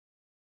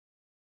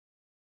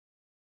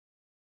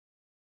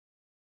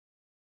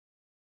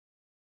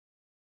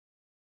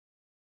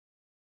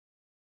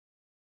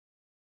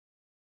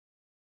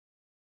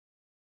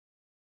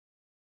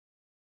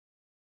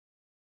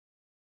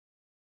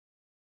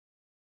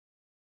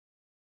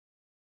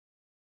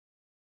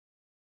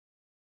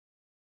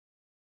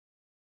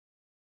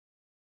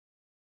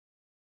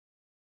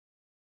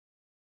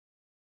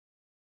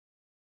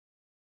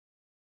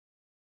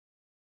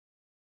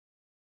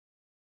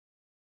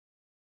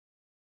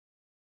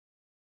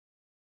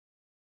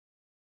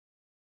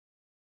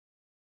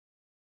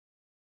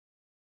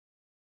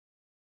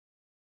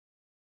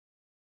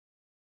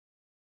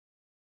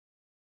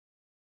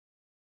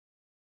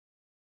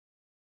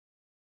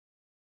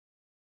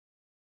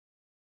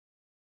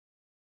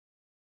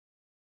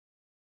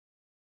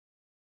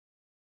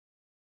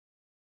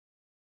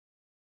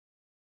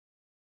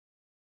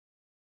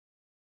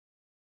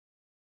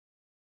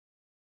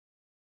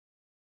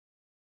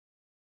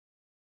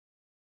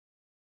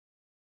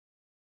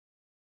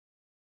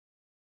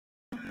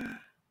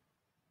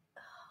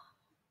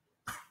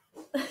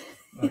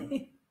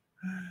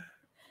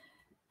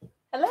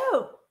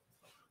Hello.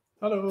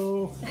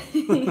 Hello.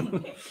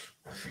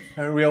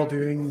 How are we all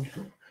doing?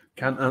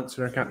 Can't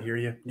answer, can't hear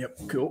you. Yep,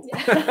 cool.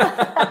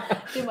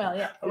 Doing well,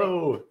 yeah.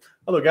 Hello.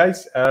 Hello,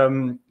 guys.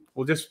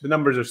 We'll just, the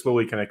numbers are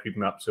slowly kind of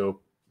creeping up.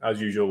 So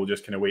as usual, we'll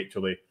just kind of wait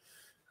till they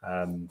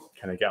kind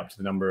of get up to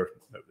the number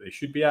that they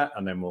should be at,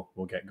 and then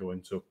we'll get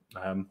going. So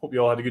hope you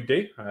all had a good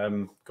day.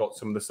 Got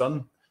some of the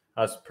sun.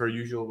 As per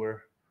usual,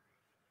 we're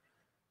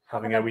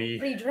having a wee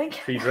free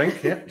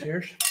drink. Yeah,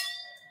 cheers.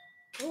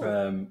 It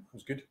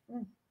was good.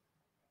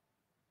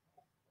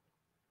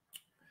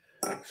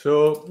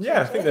 So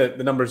yeah, I think that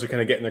the numbers are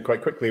kind of getting there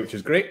quite quickly, which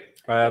is great.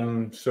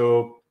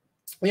 So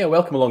yeah,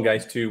 welcome along,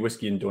 guys, to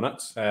Whiskey and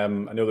Donuts. I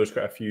know there's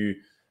quite a few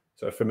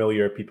sort of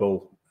familiar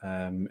people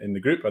in the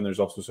group, and there's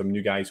also some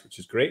new guys, which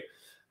is great.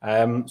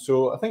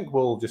 So I think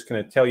we'll just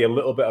kind of tell you a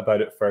little bit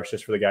about it first,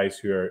 just for the guys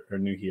who are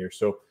new here.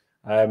 So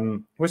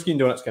Whiskey and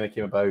Donuts kind of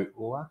came about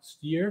last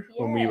year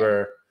when we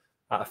were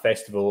at a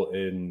festival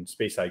in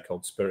Speyside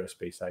called Spirit of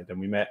Speyside, and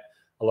we met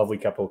a lovely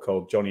couple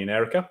called Johnny and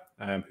Erica,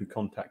 who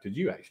contacted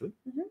you actually.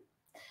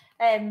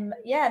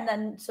 Yeah, and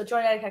then so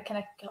Johnny and Erica kind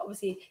of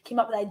obviously came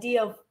up with the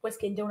idea of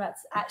Whiskey and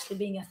Donuts actually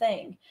being a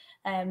thing.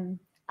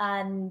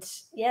 And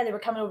yeah, they were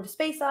coming over to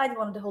Speyside. They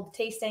wanted to hold the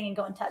tasting and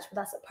got in touch with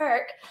us at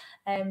Perk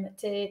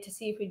to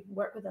see if we'd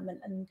work with them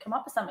and come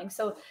up with something.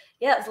 So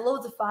yeah, it was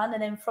loads of fun.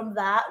 And then from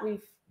that, we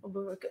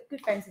were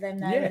good friends with them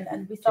now.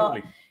 And we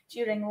thought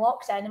during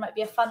lockdown, it might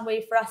be a fun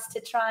way for us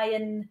to try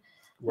and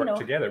work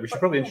together. We should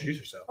probably introduce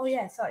ourselves. Oh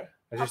yeah, sorry.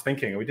 I was just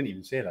thinking, we didn't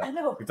even say that. I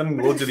know. We've done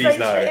loads of these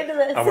now,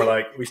 and we're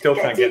like, we still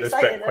can't get this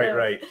bit quite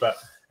right. But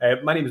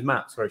my name is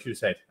Matt, sorry, I should have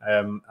said.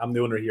 I'm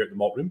the owner here at the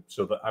Malt Room,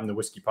 so that I'm the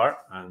whiskey part.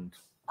 And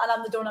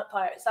I'm the donut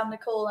part. So I'm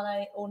Nicole, and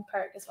I own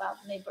Perk as well,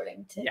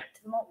 neighbouring to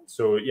the Malt Room.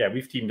 So yeah,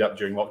 we've teamed up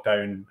during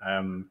lockdown,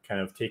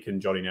 kind of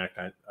taken Johnny and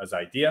Erica as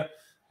idea.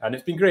 And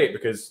it's been great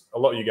because a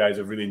lot of you guys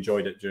have really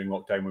enjoyed it during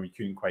lockdown when we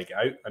couldn't quite get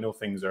out. I know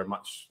things are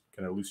much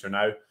kind of looser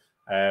now.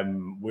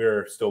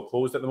 We're still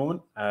closed at the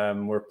moment.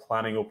 We're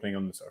planning opening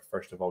on the sort of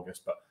 1st of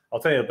August, but I'll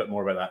tell you a bit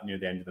more about that near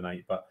the end of the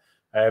night. But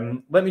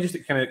let me just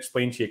kind of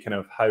explain to you kind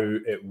of how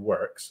it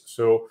works.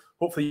 So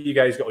hopefully you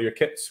guys got all your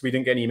kits. We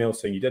didn't get an email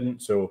saying you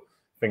didn't, so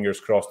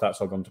fingers crossed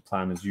that's all gone to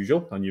plan as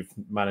usual, and you've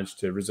managed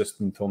to resist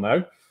until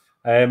now.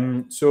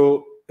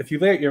 So if you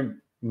lay out your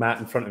mat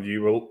in front of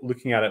you, we're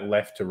looking at it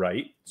left to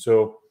right.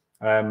 So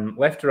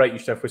left to right, you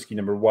should have whiskey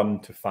number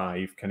 1 to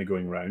 5 kind of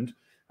going round.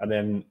 And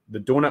then the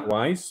donut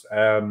wise,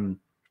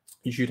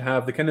 you should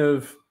have the kind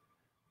of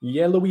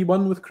yellowy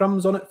one with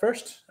crumbs on it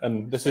first.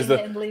 And this is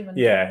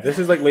this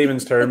is like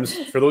layman's terms.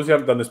 For those who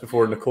haven't done this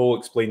before, Nicole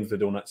explains the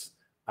donuts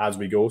as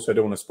we go, so I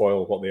don't want to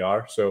spoil what they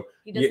are. So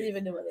he doesn't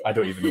even know what they are. I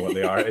don't even know what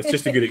they are. It's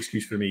just a good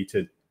excuse for me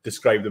to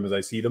describe them as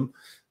I see them.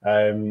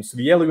 So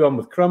the yellowy one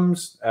with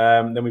crumbs,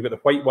 then we've got the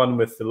white one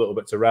with the little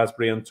bits of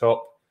raspberry on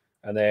top,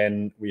 and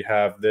then we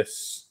have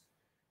this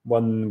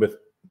one with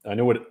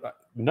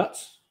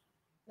nuts.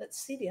 That's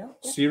cereal.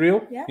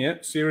 Cereal, yeah,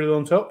 cereal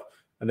on top.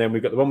 And then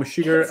we've got the one with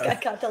sugar. I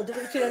can't tell the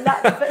difference between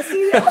that and a bit of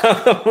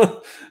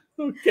cereal.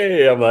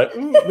 Okay, I'm like,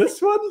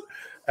 this one.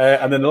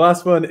 And then the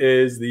last one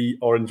is the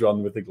orange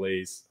one with the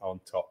glaze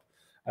on top.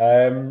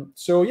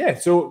 So yeah,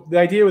 so the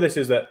idea with this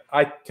is that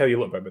I tell you a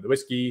little bit about the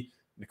whiskey,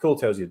 Nicole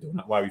tells you the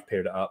donut, why we've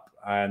paired it up,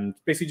 and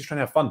basically just trying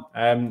to have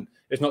fun.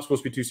 It's not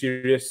supposed to be too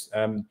serious.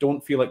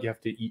 Don't feel like you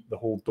have to eat the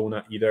whole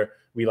donut either.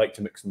 We like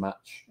to mix and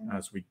match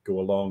as we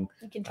go along.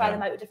 You can try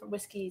them out with different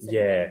whiskies.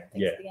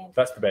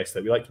 That's the best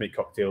thing. We like to make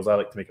cocktails. I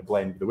like to make a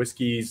blend with the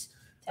whiskies.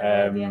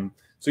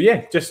 So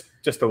yeah, just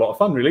a lot of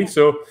fun, really.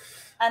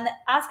 And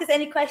ask us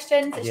any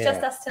questions. It's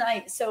just us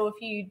tonight. So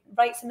if you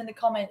write some in the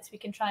comments, we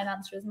can try and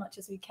answer as much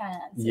as we can.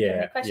 So if you have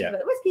any questions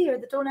about the whiskey or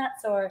the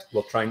donuts, or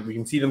we'll try and we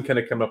can see them kind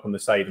of come up on the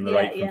side on the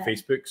right from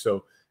Facebook.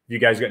 So if you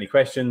guys got any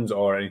questions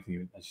or anything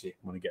you actually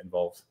want to get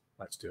involved,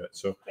 let's do it.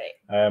 So great.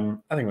 I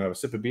think we'll have a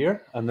sip of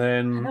beer and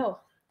then. I know.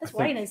 This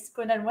wine is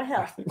going down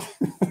well.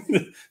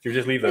 You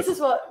just leave this. This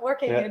is what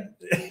working and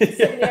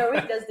sitting there a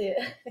week does to you.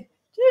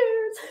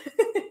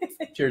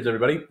 Cheers. Cheers,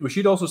 everybody. We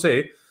should also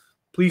say,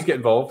 please get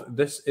involved.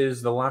 This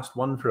is the last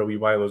one for a wee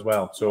while as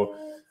well. So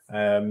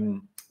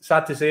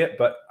sad to say it,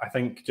 but I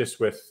think just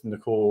with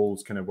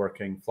Nicole's kind of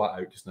working flat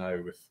out just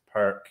now with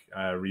Perk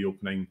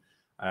reopening,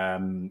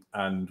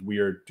 and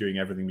we're doing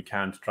everything we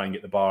can to try and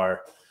get the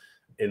bar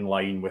in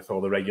line with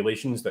all the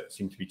regulations that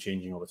seem to be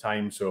changing all the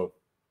time. So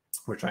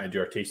we're trying to do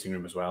our tasting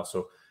room as well.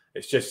 So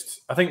it's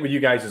just, I think with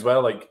you guys as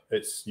well, like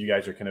you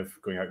guys are kind of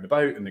going out and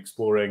about and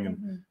exploring,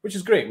 and which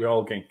is great. We're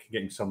all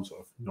getting some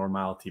sort of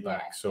normality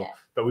back. So,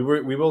 but we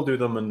will do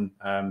them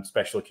on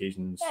special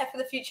occasions. Yeah, for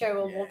the future,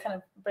 we'll kind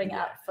of bring it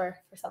up for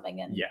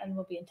something, and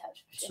we'll be in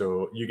touch. Sure.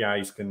 So you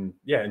guys can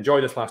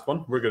enjoy this last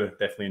one. We're gonna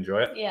definitely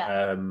enjoy it.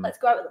 Yeah. Let's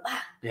go out with them.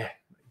 Yeah.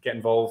 Get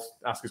involved,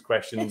 ask us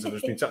questions. If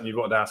there's been something you've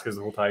wanted to ask us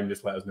the whole time,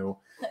 just let us know,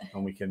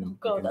 and we can. Oh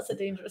God, that's a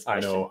dangerous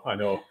question. I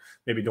know.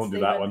 Maybe don't do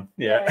that one.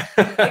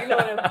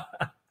 Ignore him.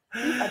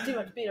 You've had too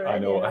much beer I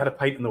already. know. I had a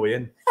pint on the way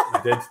in.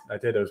 I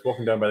did. I was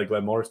walking down by the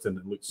Glenmoriston.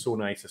 It looked so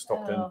nice. I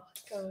stopped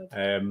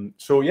in.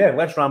 So yeah,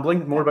 less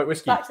rambling. More about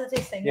whiskey. Back to the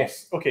tasting.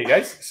 Yes. Okay,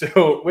 guys.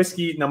 So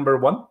whiskey number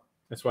 1.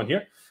 This one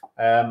here.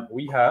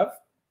 We have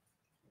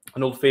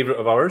an old favourite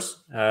of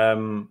ours,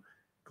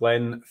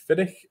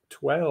 Glenfiddich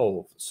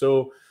 12.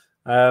 So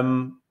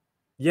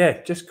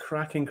yeah, just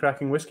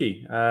cracking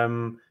whiskey.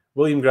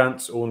 William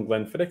Grant's owned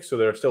Glenfiddich, so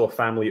they're still a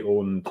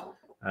family-owned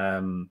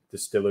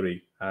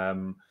distillery.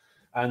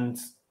 And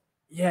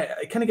yeah,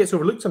 it kind of gets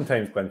overlooked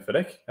sometimes,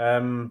 Glenfiddich.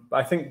 But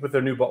I think with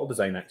their new bottle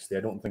design, actually,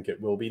 I don't think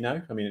it will be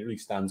now. I mean, it really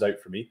stands out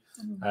for me.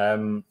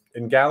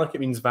 In Gaelic, it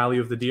means Valley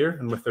of the Deer.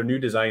 And with their new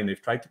design,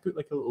 they've tried to put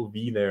like a little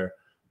V there,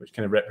 which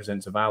kind of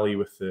represents a valley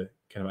with the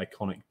kind of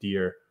iconic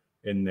deer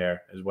in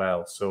there as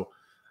well. So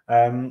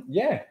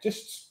yeah,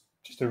 just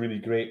a really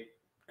great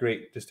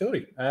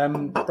distillery.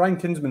 Brian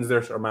Kinsman's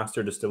their sort of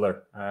master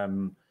distiller.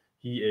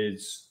 He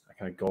is a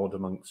kind of god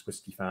amongst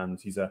whiskey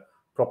fans. He's a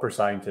proper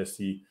scientist.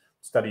 He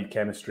studied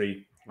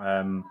chemistry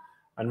and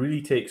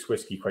really takes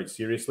whiskey quite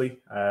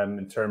seriously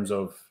in terms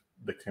of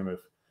the kind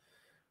of,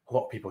 a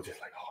lot of people just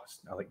like, oh,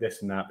 I like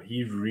this and that, but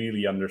he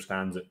really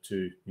understands it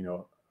to, you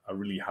know, a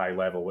really high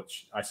level,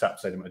 which I sat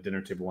beside him at a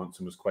dinner table once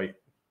and was quite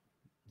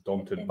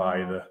daunted by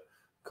the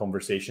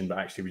conversation, but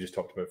actually we just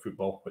talked about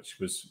football, which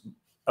was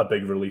a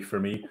big relief for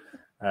me.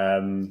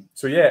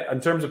 So yeah, in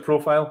terms of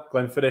profile,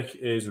 Glenfiddich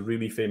is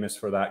really famous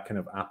for that kind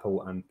of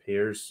apple and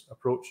pears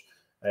approach,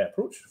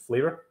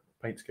 flavour,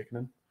 pints kicking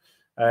in.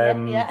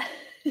 Yeah.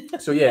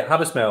 So yeah,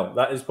 have a smell.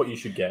 That is what you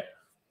should get.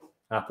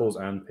 Apples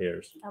and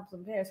pears. Apples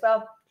and pears.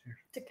 Well,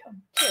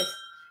 cheers.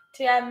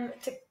 To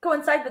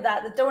coincide with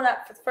that, the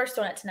donut for the first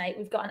donut tonight,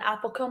 we've got an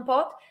apple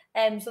compote.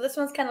 So this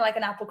one's kind of like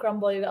an apple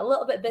crumble. You've got a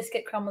little bit of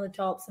biscuit crumb on the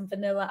top, some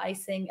vanilla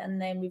icing, and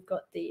then we've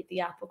got the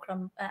apple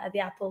compote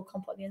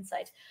on the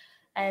inside.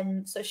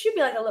 So it should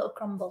be like a little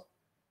crumble.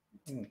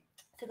 To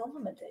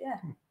compliment it, yeah.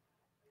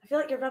 I feel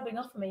like you're rubbing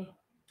off on me.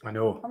 I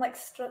know. I'm like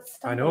stumbling.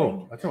 I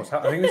know. I don't know what's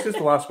happening. I think this is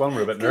the last one.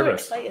 We're a bit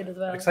nervous. Excited as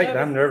well. Excited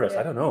and nervous.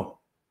 I don't know.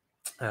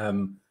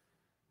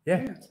 Yeah.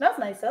 It smells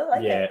nice though. I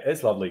like it. Yeah,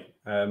 it's lovely.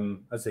 As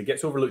I say, it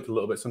gets overlooked a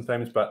little bit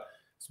sometimes, but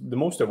the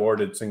most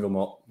awarded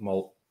single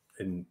malt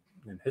in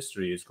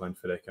history is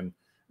Glenfiddich. And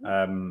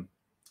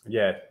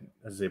yeah,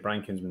 as I say,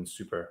 Brian Kinsman's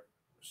super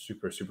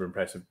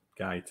impressive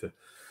guy to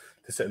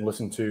sit and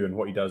listen to, and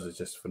what he does is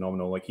just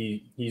phenomenal. Like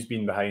he's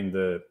been behind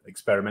the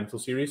experimental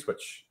series,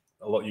 which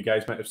a lot of you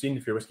guys might have seen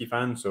if you're whiskey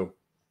fans. So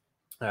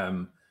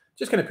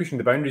just kind of pushing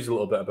the boundaries a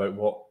little bit about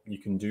what you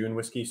can do in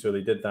whiskey. So they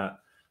did that.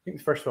 I think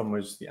the first one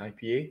was the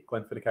IPA,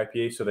 Glenfiddich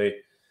IPA. So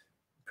they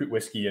put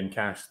whiskey in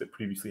casks that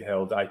previously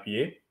held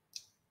IPA.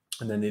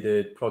 And then they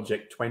did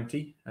Project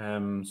 20.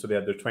 So they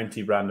had their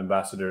 20 brand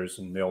ambassadors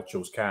and they all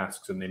chose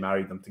casks and they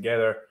married them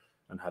together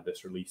and had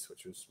this release,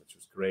 which was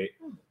great.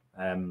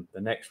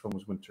 The next one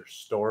was Winter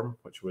Storm,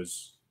 which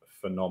was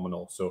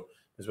phenomenal. So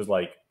this was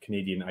like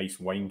Canadian ice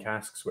wine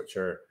casks, which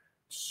are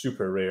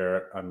super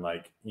rare and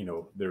like, you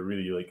know, they're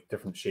really like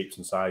different shapes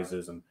and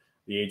sizes, and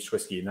the aged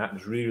whiskey in that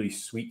is really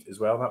sweet as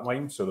well, that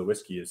wine. So the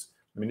whiskey is,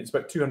 I mean, it's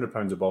about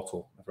 £200 a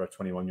bottle for a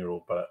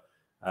 21-year-old, but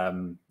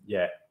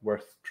yeah,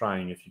 worth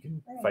trying if you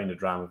can find a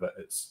dram of it.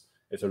 It's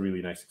a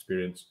really nice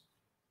experience.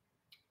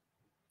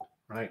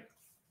 Right.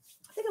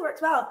 I think it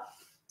works well.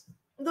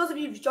 Those of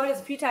you who've joined us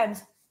a few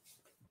times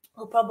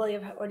will probably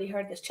have already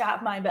heard this chat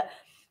of mine, but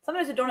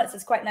sometimes with donuts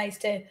it's quite nice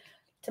to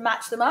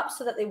match them up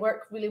so that they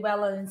work really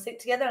well and sync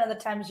together. And other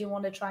times you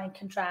want to try and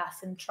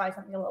contrast and try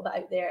something a little bit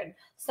out there. And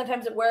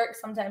sometimes it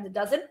works, sometimes it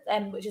doesn't,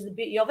 which is the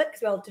beauty of it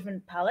because we all have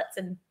different palates.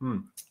 And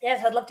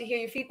yes, I'd love to hear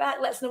your feedback.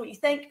 Let us know what you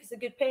think. It's a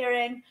good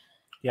pairing.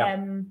 Yeah,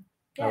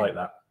 I like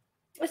that.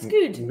 It's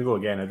good. I'm going to go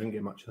again. I didn't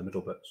get much in the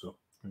middle bit, so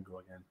I'm going to go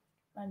again.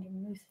 Around your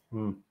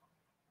mouth.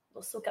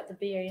 We'll soak up the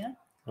beer, you know?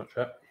 That's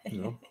it.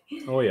 You know.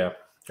 Oh, yeah.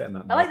 Getting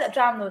that. I like that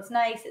dram, though. It's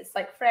nice. It's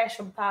like fresh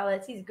on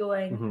palate. He's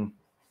going.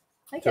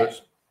 I like so it.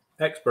 It's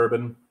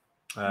ex-bourbon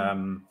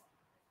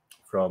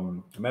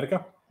from American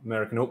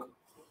oak,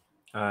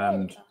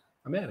 and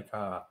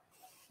America.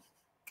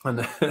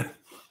 And I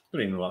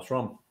don't even know that's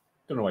wrong.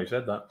 Don't know why you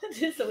said that.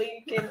 Just the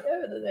way you came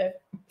over there.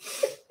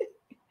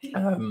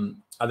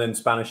 And then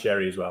Spanish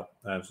sherry as well.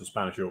 So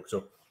Spanish oak.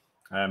 So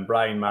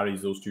Brian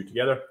marries those two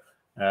together.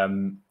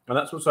 And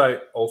that's what's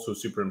also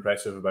super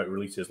impressive about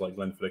releases like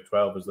Glenfiddich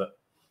 12 is that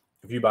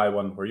if you buy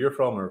one where you're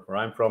from or where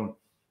I'm from,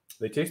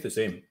 they taste the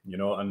same, you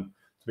know, and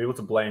to be able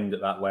to blend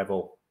at that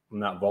level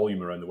and that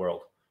volume around the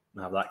world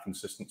and have that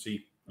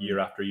consistency year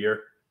after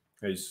year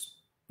is,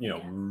 you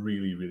know,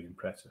 really, really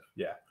impressive.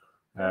 Yeah.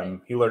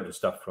 He learned the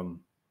stuff from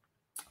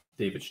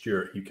David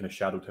Stewart. He kind of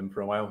shadowed him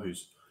for a while,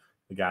 who's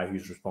the guy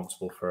who's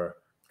responsible for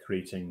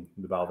creating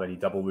the Balvenie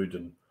Doublewood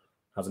and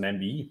has an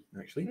MBE,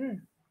 actually.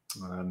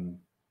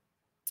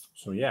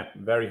 So, yeah,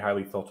 very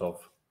highly thought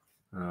of.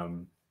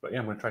 But, yeah,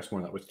 I'm going to try some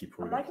more of that whiskey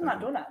before I'm liking that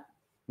donut.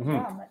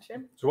 Yeah,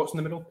 actually. So what's in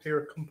the middle?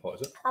 Pear compote,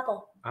 is it?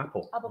 Apple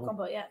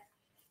compote, yeah.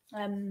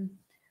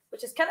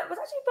 Which is was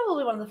actually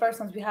probably one of the first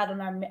ones we had on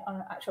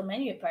our actual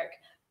menu at Perk.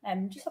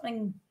 Just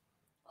something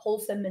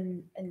wholesome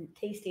and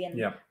tasty. And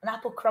an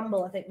apple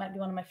crumble, I think, might be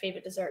one of my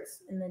favourite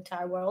desserts in the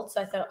entire world.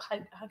 So I thought,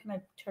 how can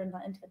I turn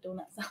that into a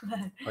donut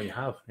somehow? Oh, you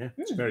have? Yeah,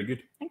 it's very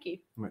good. Thank you.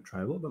 I might try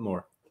a little bit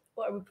more.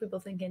 What are people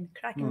thinking?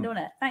 Cracking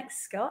donut. Thanks,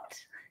 Scott.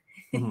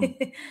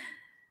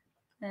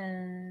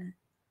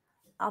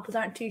 Apples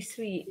aren't too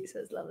sweet, so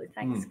it's lovely.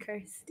 Thanks,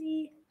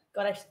 Kirsty.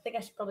 God, I think I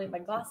should probably have my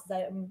glasses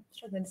out. I'm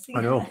struggling to see.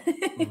 I know.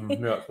 Maybe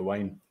that's the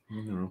wine.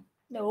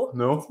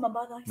 No, it's my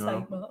bad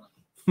eyesight.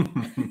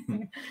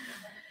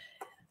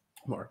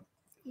 More.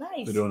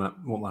 Nice. The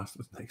donut won't last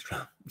this next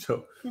round.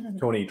 So,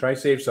 Tony, try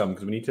save some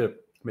because we need to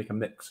make a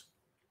mix.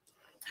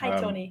 Hi,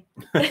 Tony.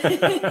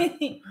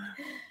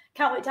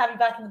 Can't wait to have you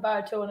back in the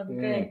bar, Tony. It'll be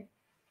great.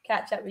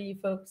 Catch up with you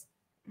folks.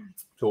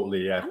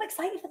 Totally, yeah. I'm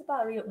excited for the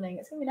bar reopening.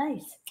 It's going to be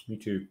nice. Me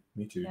too.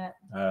 Yeah.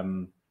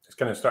 It's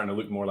kind of starting to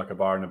look more like a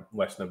bar and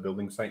less than a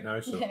building site now.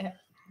 So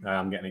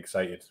I'm getting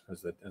excited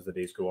as the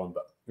days go on.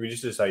 But we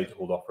just decided to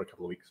hold off for a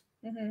couple of weeks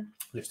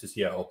just to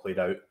see how it all played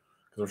out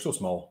because we're so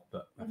small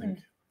that I think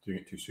doing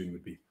it too soon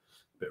would be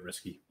a bit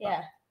risky.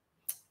 Yeah.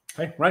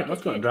 Hey, right,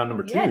 let's go to round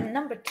number 2. Yeah,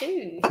 number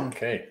 2.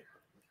 Okay.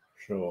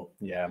 So,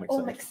 yeah, I'm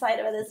excited. I'm excited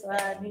about this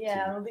one.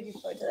 Yeah, I'm looking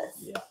forward to this.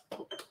 Yeah.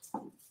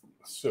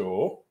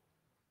 So,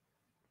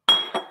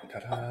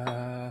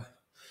 ta-da.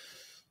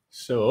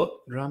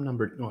 So, dram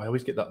number... Oh, I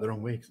always get that the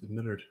wrong way because it's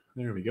mirrored.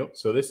 There we go.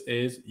 So, this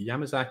is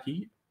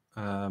Yamazaki.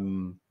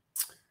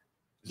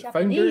 Is it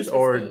Founders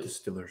or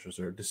Distillers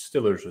Reserve?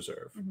 Distillers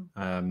Reserve.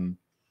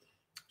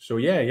 So,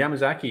 yeah,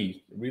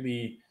 Yamazaki,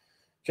 really...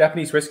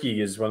 Japanese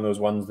whiskey is one of those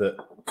ones that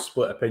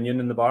split opinion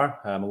in the bar.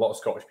 A lot of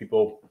Scottish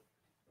people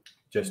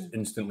just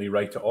instantly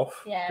write it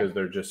off because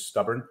they're just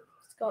stubborn.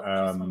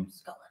 Scotland.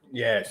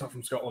 Yeah, it's not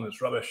from Scotland.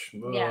 It's rubbish.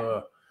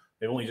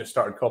 They've only just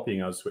started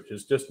copying us, which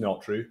is just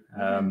not true.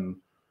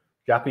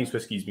 Japanese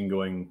whiskey's been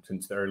going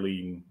since the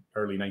early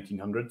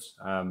 1900s.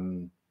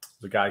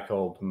 There's a guy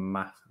called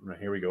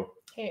here we go.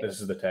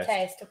 This is the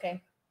test.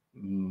 Okay.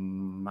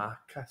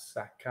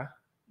 Makataka.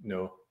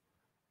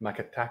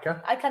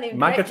 I can't even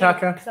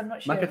Makataka because I'm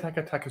not sure.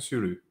 Makataka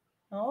Takasuru.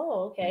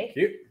 Oh, okay. Thank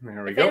you.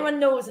 There we if go. anyone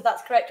knows if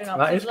that's correct or not,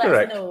 that is let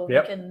correct. us know.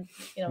 Yep. We can,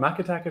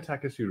 Makataka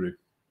Takasuru.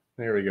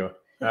 There we go.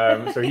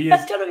 So he is.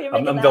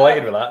 I'm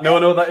delighted with that.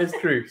 No, that is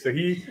true. So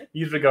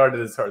he's regarded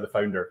as sort of the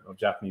founder of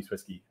Japanese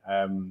whiskey.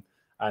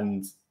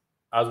 And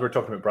as we're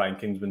talking about Brian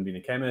Kingsman being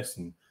a chemist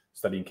and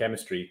studying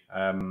chemistry,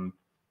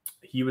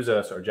 he was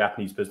a sort of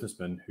Japanese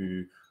businessman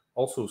who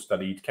also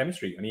studied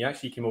chemistry, and he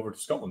actually came over to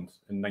Scotland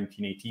in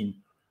 1918,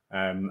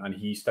 and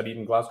he studied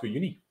in Glasgow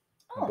Uni.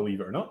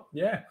 Believe it or not,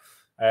 yeah.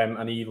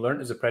 And he learnt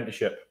his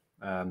apprenticeship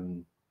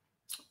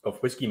of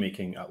whiskey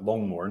making at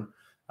Longmorn,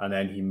 and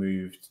then he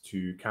moved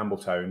to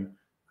Campbelltown,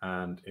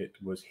 and it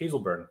was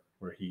Hazelburn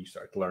where he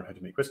started to learn how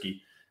to make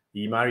whiskey.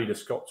 He married a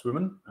Scots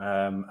woman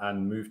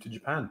and moved to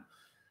Japan,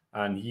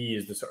 and he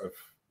is the sort of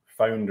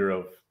founder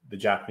of the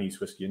Japanese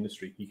whiskey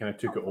industry. He kind of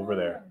took it over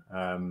there.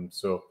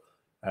 So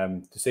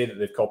to say that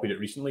they've copied it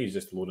recently is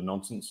just a load of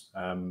nonsense.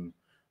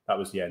 That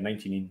was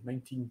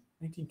 1920.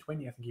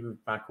 I think he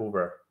moved back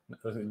over.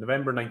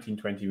 November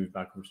 1920, he moved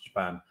back over to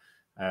Japan.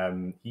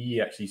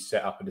 He actually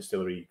set up a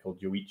distillery called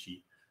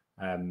Yoichi,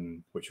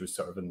 which was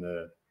sort of in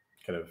the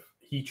kind of...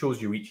 He chose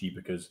Yoichi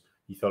because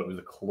he thought it was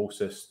the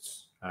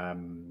closest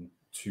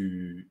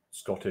to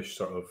Scottish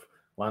sort of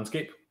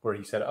landscape where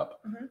he set it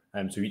up.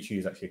 So Yoichi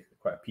is actually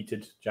quite a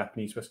peated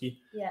Japanese whiskey.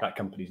 That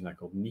company is now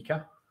called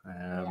Nika.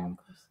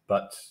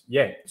 But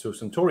yeah, so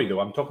Suntory, though,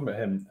 I'm talking about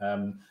him.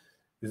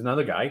 There's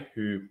another guy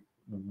who,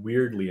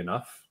 weirdly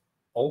enough,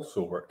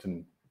 also worked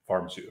in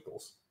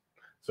pharmaceuticals.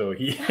 So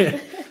he,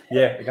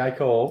 a guy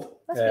called,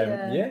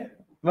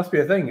 must be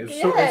a thing.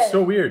 It's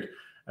so weird.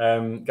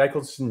 Guy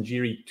called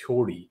Shinjiri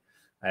Tori.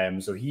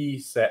 So he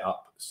set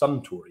up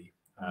Suntory.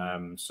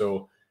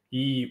 So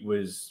he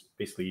was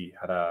basically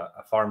had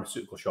a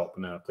pharmaceutical shop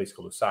in a place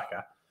called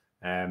Osaka.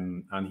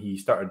 And he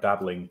started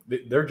dabbling.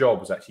 Their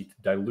job was actually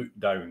to dilute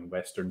down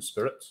Western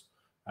spirits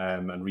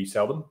and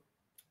resell them.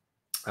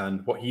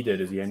 And what he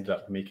did is he ended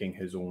up making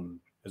his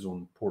own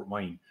port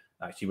wine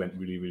that actually went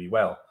really, really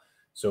well.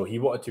 So he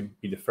wanted to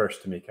be the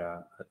first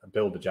to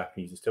build a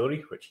Japanese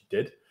distillery, which he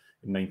did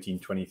in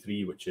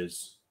 1923, which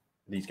is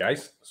these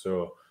guys.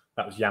 So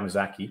that was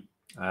Yamazaki.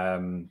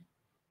 And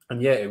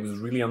it was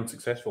really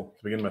unsuccessful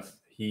to begin with.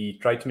 He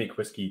tried to make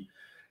whiskey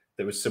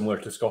that was similar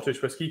to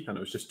Scottish whiskey, and it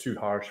was just too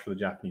harsh for the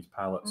Japanese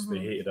palates. They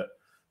hated it.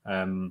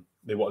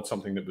 They wanted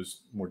something that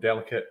was more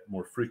delicate,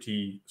 more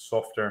fruity,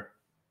 softer.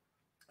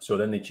 So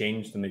then they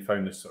changed, and they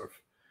found this sort of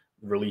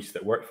release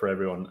that worked for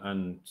everyone,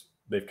 and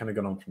they've kind of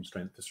gone on from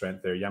strength to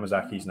strength there.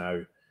 Yamazaki is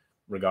now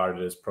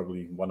regarded as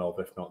probably one of,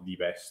 if not the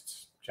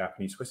best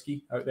Japanese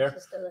whiskey out there.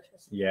 It's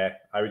delicious. Yeah,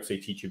 I would say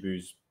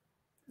Chichibu's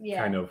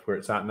kind of where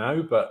it's at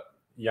now, but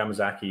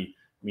Yamazaki,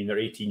 I mean, their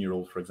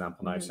 18-year-old, for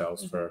example, now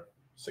sells for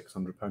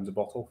 £600 a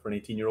bottle for an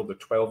 18-year-old. Their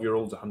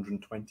 12-year-old's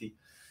 120.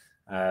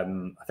 I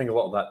think a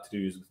lot of that to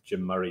do is with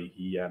Jim Murray.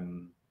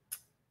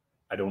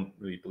 I don't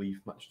really believe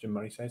much Jim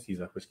Murray says.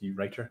 He's a whiskey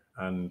writer,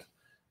 and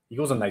He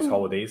goes on nice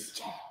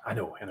holidays. Yeah. I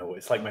know.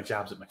 It's like my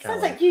jabs at McCallum.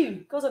 Sounds like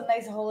you. Goes on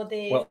nice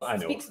holidays. Well, I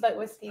know. Speaks about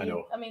whiskey. I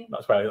know. I mean,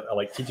 that's why I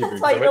like teaching.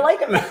 That's why you like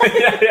him.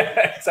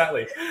 yeah,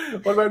 exactly.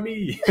 What about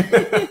me?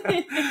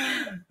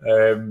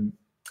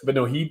 But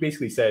no, he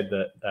basically said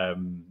that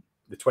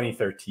the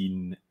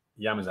 2013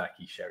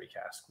 Yamazaki sherry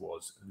cask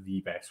was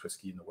the best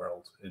whiskey in the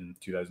world in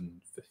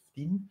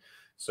 2015.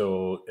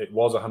 So it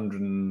was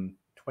 £120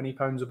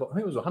 a bottle. I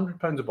think it was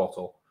 £100 a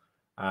bottle,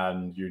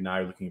 and you're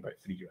now looking about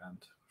 £3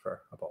 grand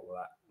for a bottle of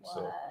that. Wow.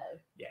 So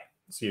yeah,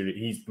 so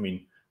he's. I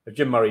mean, if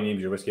Jim Murray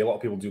names your whiskey, a lot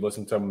of people do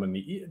listen to him, and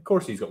of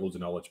course he's got loads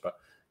of knowledge. But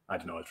I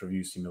don't know, his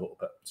reviews seem a little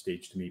bit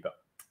staged to me. But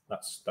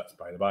that's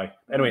by the by.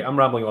 Anyway, I'm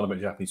rambling on about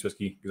Japanese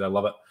whiskey because I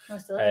love it.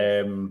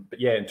 But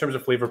yeah, in terms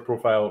of flavor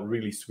profile,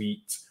 really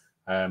sweet,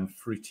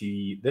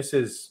 fruity. This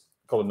is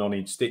called a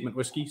non-aged statement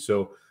whiskey.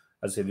 So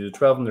as I say, they're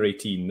 12 and they're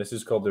 18. This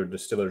is called their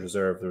Distiller's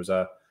Reserve. There was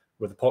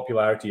with the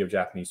popularity of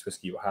Japanese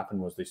whiskey, what happened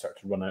was they started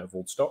to run out of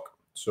old stock.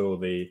 So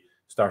they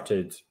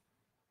started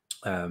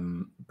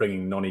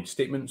bringing non-aged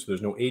statements. So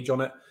there's no age on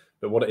it.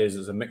 But what it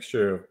is a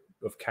mixture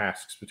of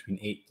casks between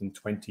 8 and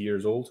 20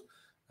 years old.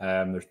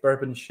 There's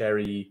bourbon,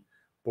 sherry,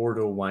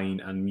 Bordeaux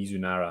wine, and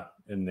Mizunara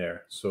in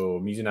there. So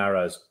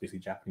Mizunara is basically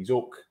Japanese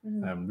oak.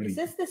 Really,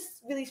 is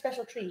this really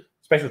special tree?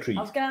 Special tree.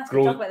 I was going to ask you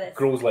to talk about this.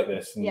 Grows like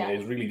this, and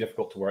it's really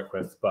difficult to work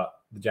with. But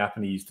the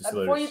Japanese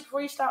distillers.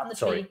 Before you start on the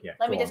tree, yeah,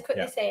 let me just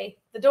quickly say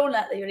the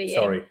donut that you're eating.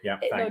 Sorry, yeah,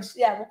 thanks.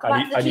 We'll come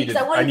back to the tree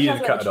because I needed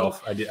to cut it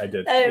off. I did.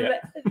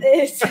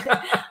 It's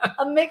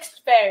a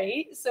mixed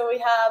berry, so we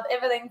have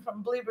everything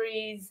from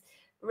blueberries,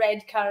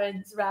 red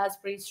currants,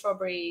 raspberries,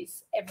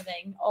 strawberries,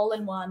 everything all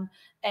in one.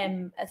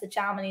 As a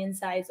jam on the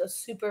inside, so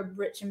super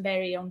rich and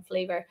berry on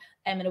flavour,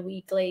 and a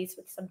wee glaze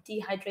with some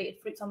dehydrated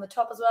fruits on the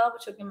top as well,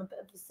 which will give them a bit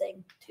of a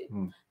zing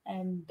too.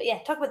 But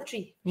yeah, talk about the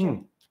tree.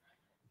 Sure.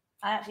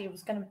 I actually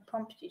was going to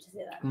prompt you to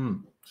say that.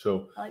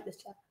 So I like this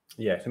chap.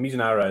 Yeah, so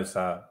Mizunara is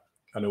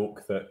an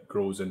oak that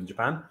grows in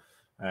Japan.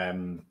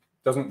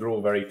 Doesn't grow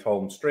very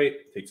tall and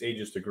straight. Takes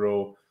ages to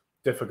grow.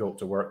 Difficult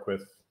to work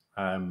with.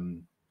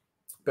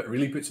 But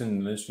really puts in an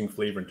interesting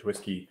flavour into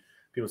whiskey.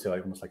 People say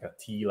like almost like a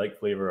tea-like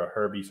flavour, a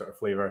herby sort of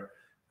flavour.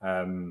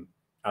 And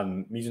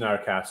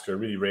Mizunara casks are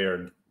really rare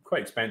and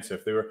quite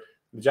expensive. The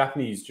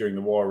Japanese during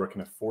the war were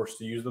kind of forced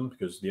to use them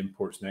because the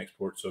imports and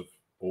exports of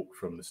oak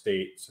from the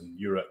States and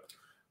Europe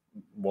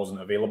wasn't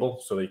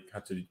available, so they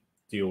had to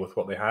deal with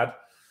what they had.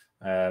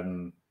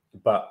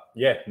 But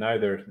yeah, now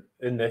they're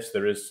in this.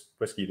 There is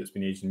whiskey that's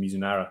been aged in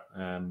Mizunara.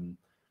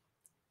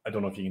 I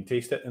don't know if you can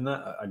taste it in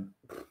that.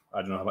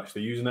 I don't know how much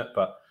they're using it,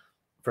 but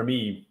for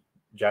me,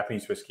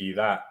 Japanese whiskey,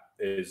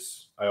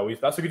 that's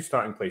a good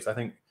starting place. I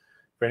think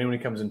for anyone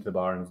who comes into the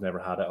bar and has never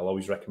had it, I'll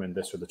always recommend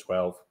this or the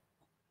 12,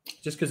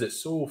 just because it's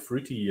so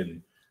fruity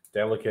and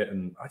delicate,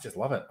 and I just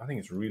love it. I think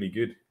it's really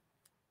good.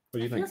 What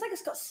do you think? It feels like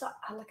it's got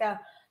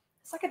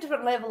it's like a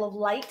different level of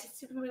light.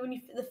 It's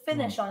when the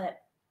finish on it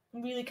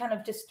really kind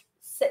of just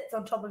sits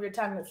on top of your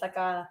tongue. It's like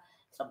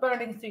it's not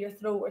burning through your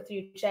throat or through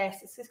your chest.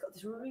 It's just got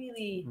this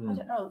really, I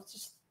don't know,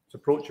 it's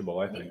approachable,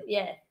 I think.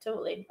 Yeah,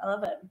 totally. I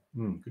love it.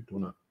 Good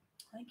donut.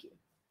 Thank you.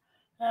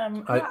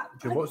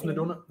 What's in the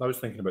donut? I was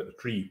thinking about the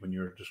tree when you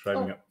were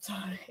describing it.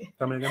 Sorry.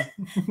 Tell me again.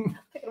 Thinking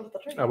about the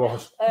tree. I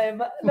was.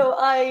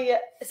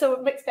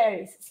 So mixed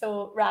berries.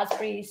 So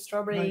raspberries,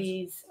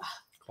 strawberries,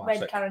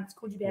 red currants,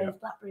 goji berries,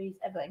 blackberries,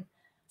 everything.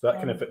 So that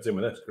kind of fits in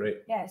with this. Great.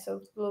 Yeah,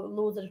 so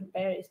loads of different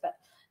berries. But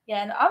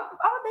yeah, and I'm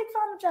a big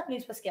fan of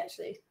Japanese whiskey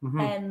actually.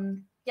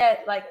 Yeah,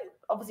 like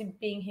obviously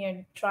being here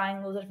and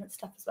trying loads of different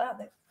stuff as well.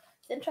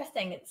 It's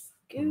interesting. It's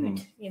good,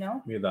 you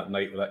know. We had that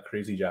night with that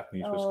crazy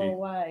Japanese whiskey. Oh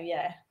wow,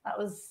 yeah, that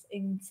was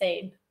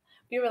insane.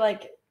 We were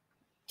like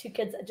two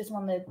kids that just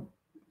wanted to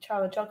try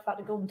the jug fat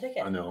to golden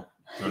ticket. I know.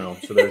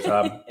 So there's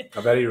a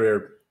very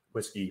rare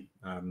whiskey.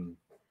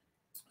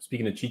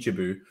 Speaking of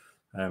Chichibu,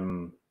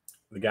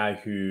 the guy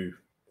who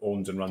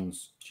owns and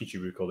runs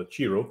Chichibu called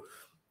Ichiro,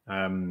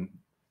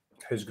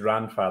 his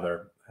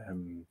grandfather.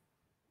 He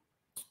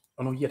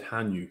had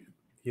Hanyu.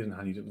 He had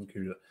Hanyu, didn't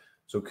Kurosawa.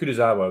 So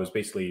Kurosawa was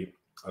basically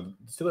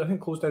still, I think,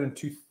 closed down in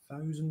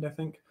 2000, I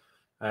think.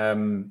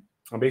 And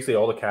basically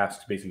all the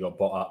casks basically got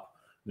bought up.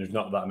 There's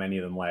not that many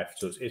of them left.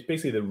 So it's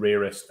basically the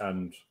rarest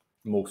and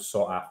most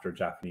sought after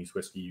Japanese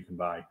whiskey you can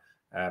buy.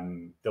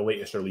 The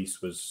latest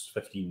release was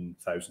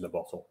 15,000 a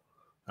bottle.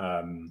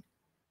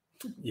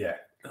 Yeah.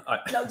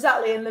 Not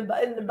exactly in the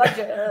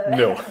budget.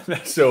 No.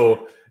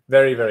 So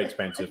very, very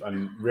expensive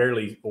and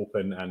rarely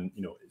open. And,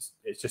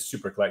 it's just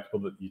super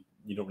collectible that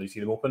you don't really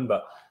see them open.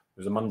 But it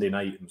was a Monday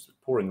night. It was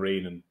pouring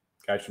rain and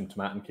guys from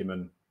Tomatin came in.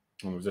 And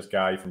there was this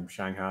guy from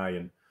Shanghai.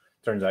 And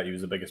turns out he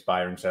was the biggest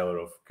buyer and seller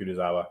of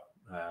Kurosawa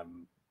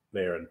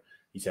there. And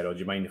he said, "Oh, do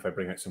you mind if I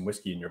bring out some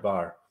whiskey in your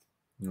bar?"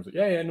 And I was like,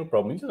 yeah, no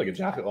problem. He had like a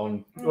jacket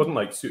on. It wasn't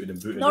like suited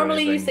and booted.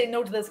 Normally you say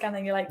no to this kind of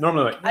thing. You're like,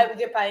 normally out with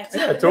your pints.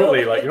 Yeah,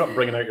 totally. Like, you're not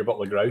bringing out your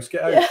bottle of grouse.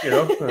 Get out,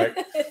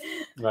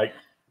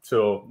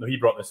 So no, he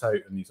brought this out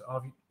and he said, "Oh,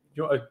 do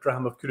you want a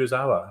dram of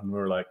Kurosawa?" And we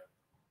were like,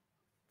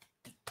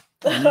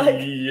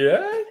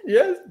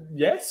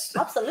 yes,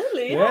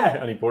 absolutely, yeah.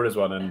 And he poured us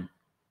one, and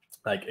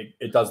like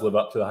it does live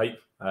up to the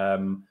hype.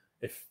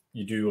 If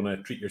you do want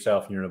to treat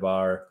yourself and you're in a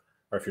bar,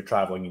 or if you're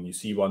traveling and you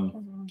see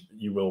one,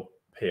 you will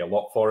pay a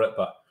lot for it.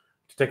 But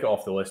to take it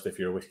off the list, if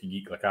you're a whiskey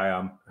geek like I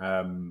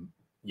am,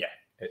 yeah,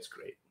 it's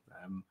great.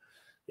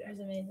 Yeah, it was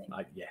amazing.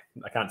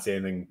 I can't say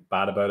anything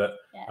bad about it.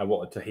 Yeah. I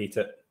wanted to hate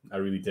it. I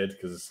really did,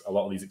 because a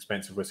lot of these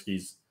expensive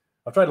whiskies,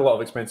 I've tried a lot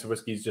of expensive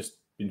whiskies, just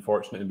been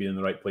fortunate and being in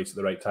the right place at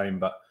the right time.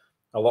 But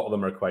a lot of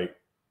them are quite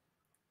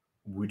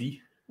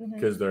woody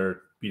because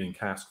they're been in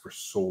cask for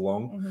so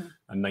long,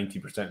 and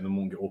 90% of them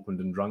won't get opened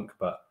and drunk.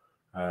 But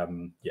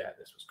yeah,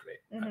 this was great.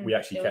 We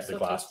actually kept the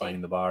glass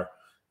behind the bar,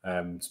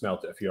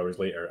 smelled it a few hours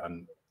later,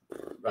 and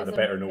had a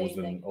better nose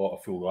than a lot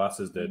of full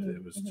glasses did.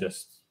 It was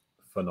just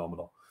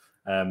phenomenal.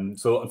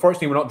 So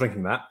unfortunately, we're not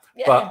drinking that.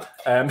 Yeah.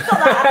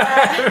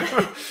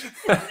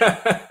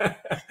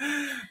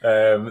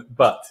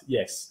 But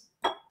yes,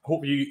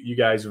 hope you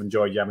guys have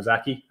enjoyed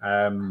Yamazaki.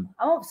 I'm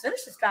almost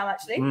finished this dram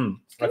actually.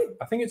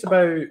 I think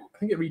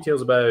it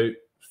retails about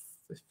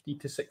 50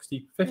 to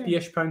 60,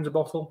 50-ish pounds a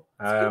bottle.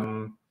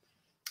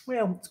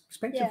 Well, it's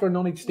expensive for a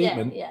non-age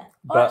statement. Yeah.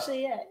 But,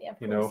 actually, yeah.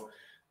 You know,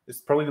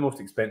 it's probably the most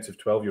expensive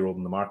 12-year-old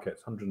in the market.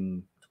 It's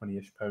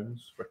 120-ish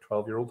pounds for a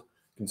 12-year-old,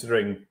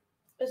 considering.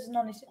 This is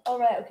non-age. Oh,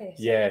 right, okay.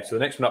 So, yeah, so the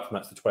next one up from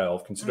that's the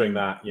 12. Considering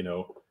that, you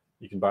know,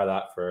 you can buy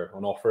that for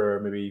on offer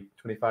maybe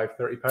 25,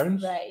 30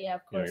 pounds. Right, yeah,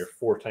 of course. You know, you're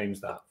 4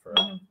 times that for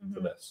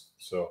this.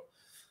 So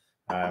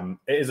it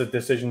is a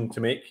decision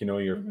to make. You know,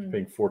 you're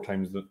paying 4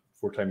 times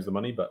the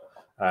money, but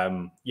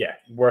yeah,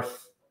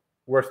 worth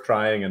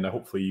trying, and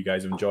hopefully you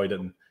guys have enjoyed it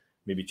and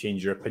maybe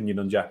change your opinion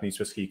on Japanese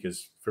whiskey,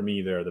 because for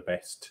me they're the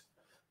best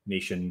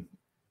nation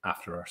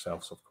after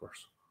ourselves, of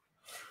course.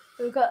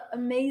 We've got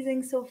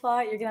amazing so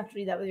far. You're gonna have to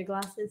read that with your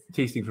glasses.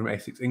 Tasting from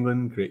Essex,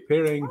 England. Great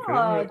pairing.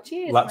 Oh,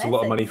 cheers. That's a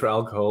lot of money for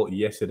alcohol.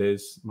 Yes, it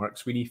is. Mark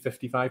Sweeney,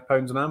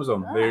 £55 on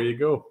Amazon. There you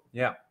go.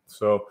 Yeah.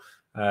 So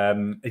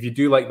if you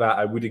do like that,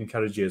 I would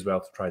encourage you as well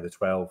to try the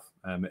 12.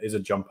 It is a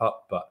jump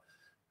up, but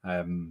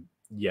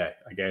yeah,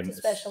 again, it's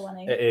a special one.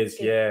 It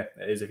is. Yeah,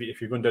 it is. If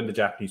you're going down the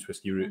Japanese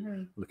whiskey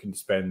route, looking to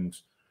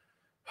spend,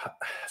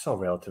 it's all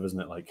relative, isn't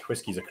it? Like,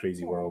 whiskey's a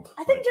crazy world.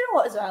 I think, do you know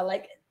what as well?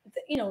 Like,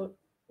 you know,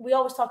 we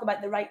always talk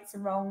about the rights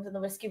and wrongs in the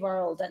whiskey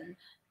world, and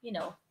you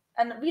know,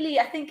 and really,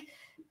 I think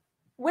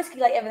whiskey,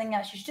 like everything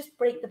else, you should just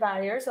break the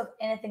barriers of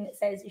anything that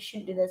says you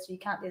shouldn't do this or you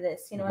can't do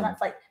this. You know, and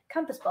that's like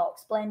Compass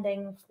Box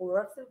blending 4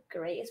 of the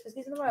greatest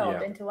whiskeys in the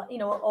world into one. You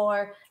know,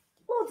 or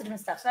loads of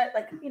different stuff. So,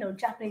 like, you know,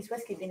 Japanese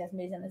whiskey being as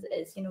amazing as it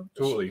is, you know,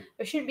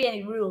 there shouldn't be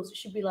any rules. It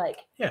should be like,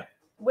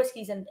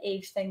 whiskey's an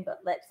age thing, but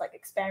let's like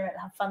experiment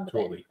and have fun with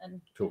it.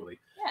 And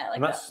yeah, like,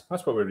 and that's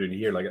what we're doing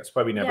here. Like, that's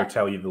why we never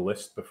tell you the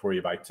list before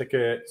you buy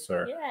tickets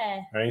or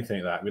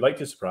anything like that. We like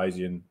to surprise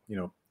you, and you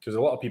know, because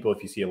a lot of people,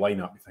 if you see a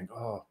lineup, you think,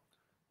 oh,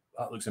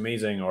 that looks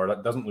amazing, or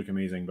that doesn't look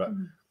amazing, but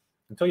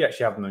until you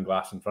actually have them in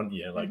glass in front of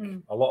you, like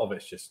a lot of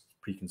it's just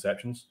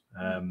preconceptions.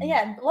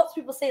 Yeah, lots of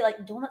people say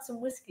like donuts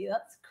and whiskey.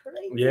 That's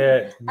crazy.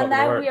 Yeah, and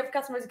now we have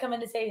customers who come in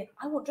to say,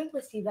 I won't drink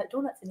whiskey without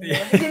donuts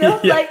anymore. You know,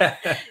 like,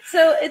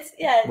 so it's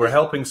we're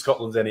helping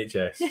Scotland's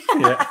NHS.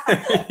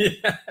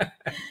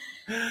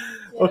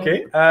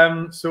 Okay,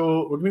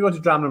 so we're going to go on to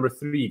dram number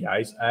 3,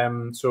 guys.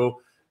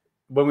 So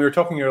when we were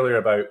talking earlier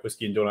about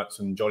Whiskey and Donuts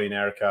and Johnny and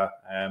Erica,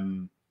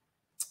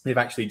 they've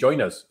actually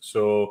joined us.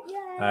 So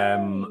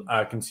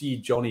I can see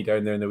Johnny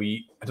down there in the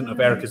wee. I don't know if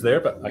Erica's there,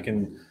 but I'm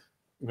going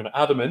to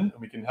add them in, and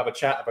we can have a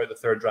chat about the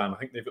 3rd dram. I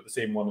think they've got the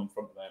same one in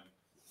front of them.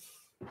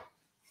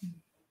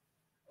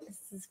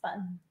 This is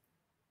fun.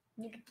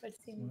 You can put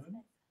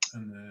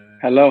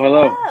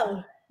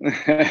Hello.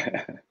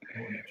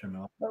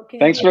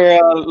 Thanks for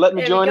letting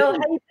me join. How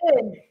you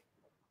doing?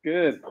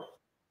 Good.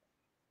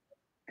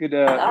 Good.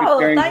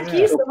 Thank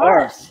you so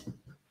much.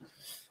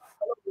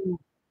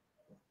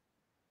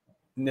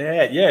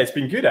 Yeah, it's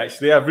been good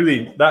actually. I've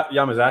really, that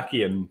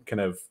Yamazaki and kind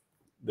of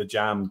the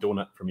jam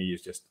donut for me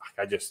is just,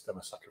 I'm a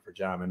sucker for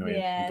jam anyway.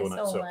 Yeah, and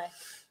donuts.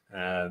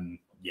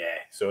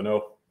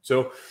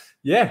 So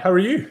how are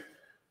you?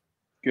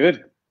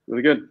 Good,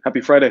 really good.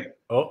 Happy Friday.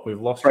 Oh, we've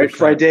lost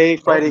Friday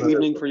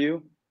evening for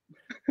you.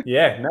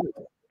 Yeah. No.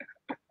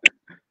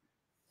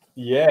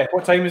 Yeah.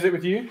 What time is it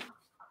with you?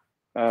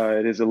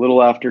 It is a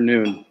little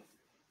afternoon.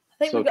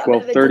 I think so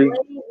 12:30.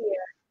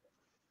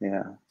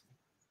 Yeah.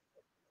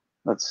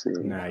 Let's see.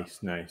 Nice.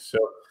 So,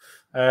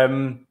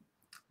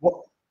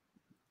 what?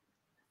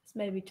 It's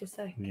maybe just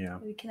a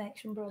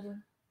connection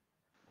problem.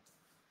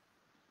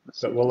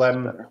 But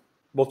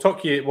we'll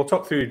talk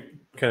through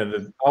kind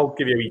of I'll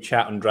give you a wee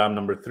chat on dram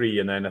number 3,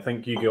 and then I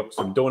think you got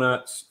some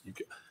donuts.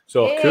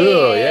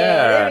 Cool,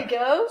 yeah. There we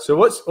go.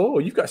 So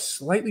you've got a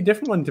slightly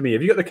different one to me.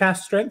 Have you got the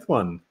cast strength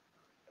one?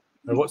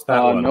 Or what's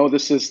that one? No,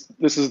 this is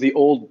the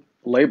old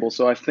label.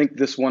 So I think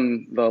this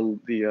one,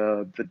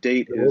 the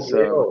date is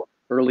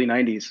early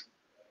 90s.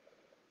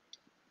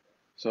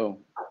 So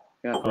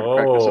yeah.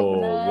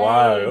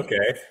 Wow.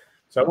 Okay.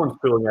 Someone's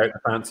pulling out the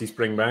fancy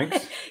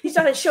Springbanks. He's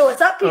trying to show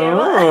us up here.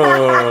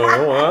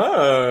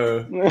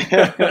 Oh,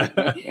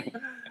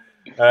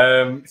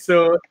 wow.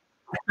 So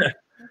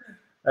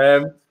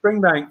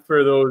Springbank,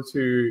 for those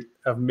who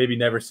have maybe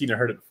never seen or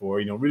heard it before,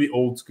 really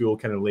old school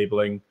kind of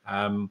labeling.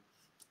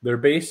 They're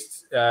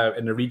based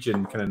in a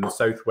region kind of in the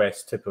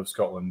southwest tip of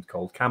Scotland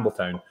called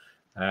Campbelltown.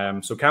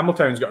 So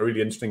Campbelltown's got a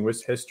really interesting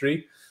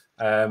history.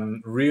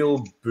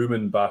 Real boom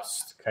and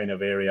bust kind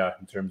of area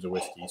in terms of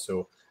whiskey.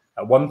 So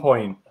at one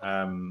point,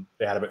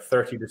 they had about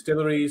 30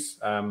 distilleries.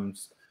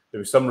 There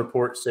was some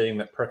reports saying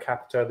that per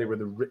capita, they were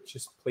the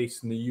richest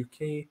place in the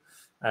UK.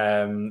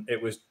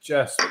 It was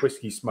just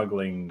whiskey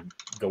smuggling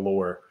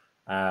galore.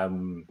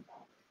 And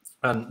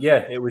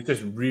yeah, it was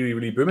just really,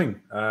 really booming.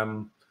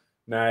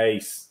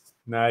 Nice.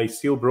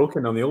 Seal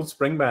broken on the old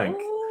Springbank.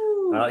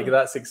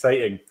 That's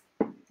exciting.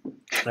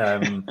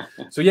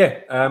 So yeah,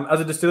 as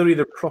a distillery,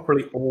 they're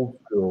properly old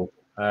school.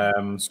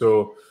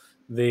 So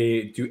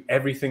they do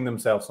everything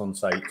themselves on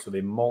site. So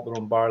they malt their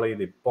own barley,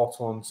 they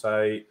bottle on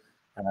site.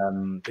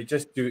 They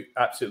just do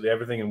absolutely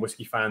everything, and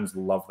whiskey fans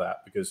love that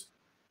because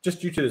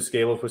just due to the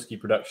scale of whiskey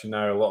production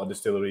now, a lot of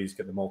distilleries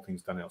get the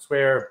maltings done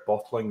elsewhere,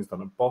 bottling is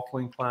done at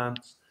bottling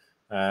plants,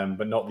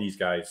 but not these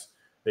guys.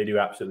 They do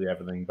absolutely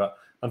everything. But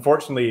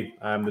unfortunately,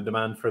 the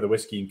demand for the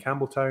whiskey in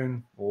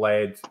Campbelltown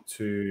led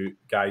to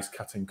guys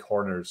cutting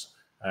corners.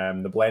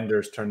 The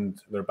blenders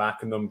turned their back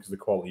on them because the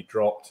quality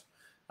dropped,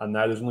 and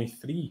now there's only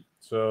 3.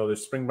 So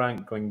there's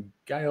Springbank,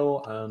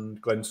 Glengyle,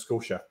 and Glen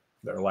Scotia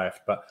that are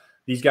left. But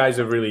these guys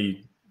have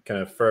really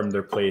kind of firmed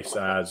their place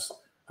as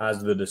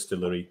the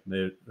distillery.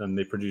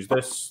 They produce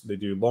this. They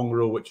do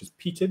Longrow, which is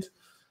peated,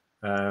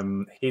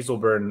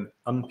 Hazelburn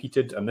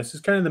unpeated, and this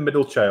is kind of the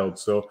middle child.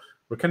 So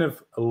we're kind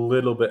of a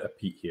little bit of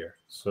peat here.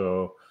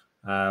 So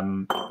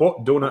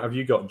what donut have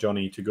you got,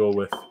 Johnny, to go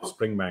with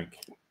Springbank?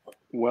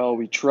 Well,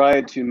 we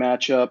tried to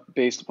match up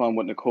based upon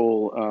what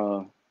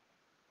Nicole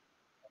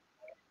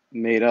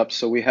made up.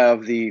 So we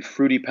have the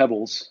Fruity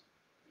Pebbles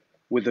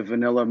with the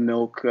vanilla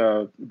milk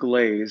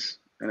glaze,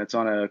 and it's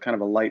on a kind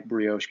of a light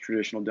brioche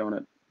traditional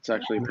donut. It's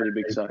actually a pretty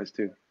big size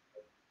too.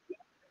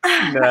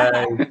 Nice.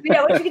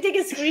 Yeah, I wish you could take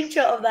a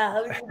screenshot of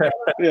that.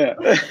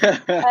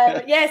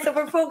 Yeah. So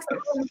for folks that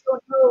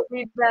don't know,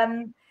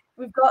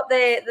 we've got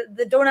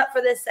the donut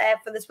for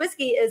this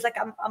whiskey is like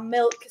a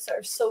milk sort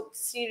of soaked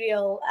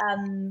cereal,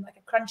 like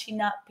a crunchy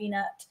nut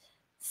peanut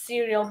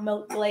cereal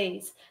milk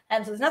glaze.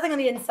 So there's nothing on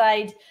the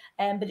inside,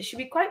 but it should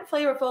be quite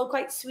flavorful,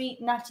 quite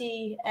sweet,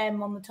 nutty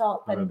on the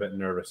top. I'm a bit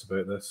nervous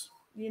about this.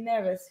 You're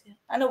nervous?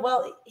 I know.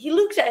 Well, he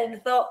looked at it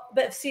and thought a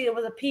bit of cereal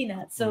was a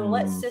peanut. So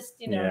let's just,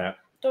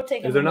 don't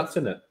take it. Is there nuts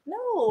in it?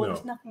 No,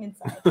 there's nothing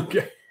inside.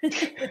 Okay.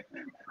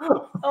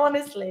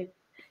 Honestly,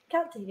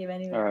 can't take him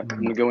anyway. All right,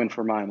 I'm gonna go in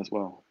for mine as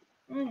well.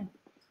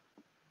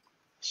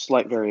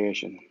 Slight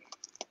variation.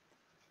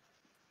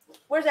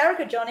 Where's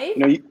Erica,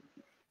 Johnny?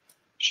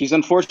 She's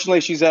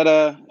unfortunately she's at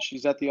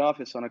the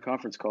office on a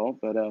conference call,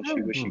 but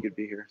she wished she could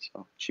be here,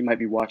 so she might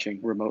be watching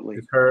remotely.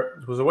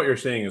 So what you're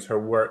saying is her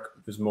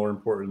work is more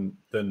important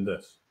than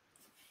this.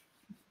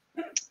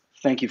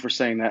 Thank you for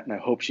saying that, and I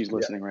hope she's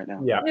listening right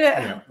now.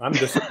 Yeah. I'm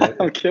disappointed.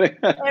 I'm kidding.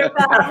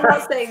 Erica, I'm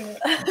not saying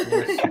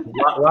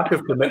that. Lack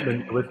of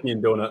commitment to whiskey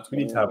and donuts. We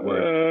need to have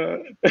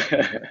work.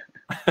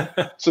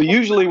 So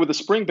usually with the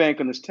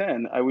Springbank on this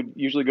 10, I would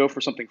usually go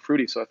for something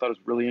fruity. So I thought it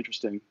was really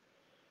interesting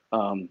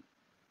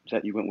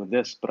that you went with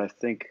this. But I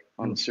think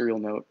on the cereal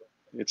note,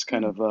 it's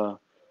kind of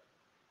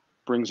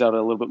brings out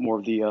a little bit more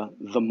of the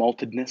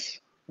maltedness.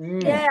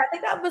 Yeah, I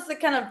think that was the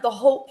kind of the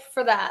hope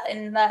for that,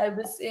 and that it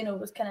was, it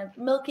was kind of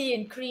milky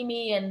and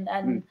creamy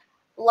and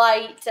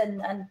light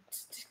and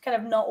kind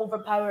of not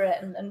overpower it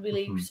and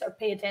really sort of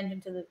pay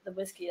attention to the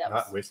whiskey.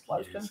 That whiskey what I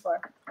was going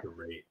for.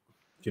 Great.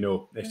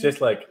 It's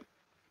just like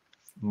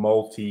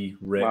malty,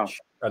 rich,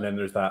 and then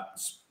there's that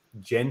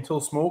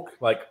gentle smoke.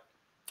 Like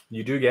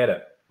you do get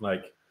it.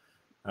 Like,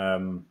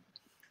 yeah,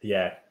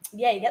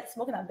 you get the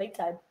smoke in that big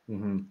time.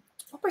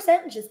 What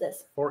percentage is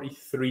this?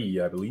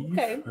 43, I believe.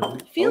 Okay.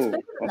 Feels bigger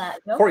than that,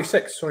 no?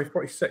 46, sorry,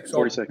 46.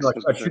 46.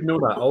 I should know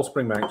that. All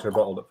Springbanks are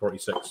bottled at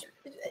 46.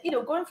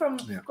 Going from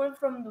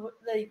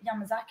the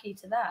Yamazaki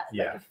to that,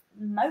 yeah. Like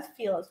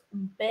mouthfeel is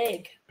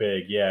big.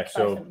 Big, yeah.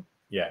 So,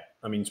 yeah.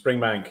 I mean,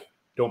 Springbank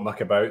don't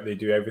muck about. They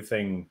do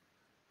everything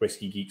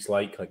whiskey geeks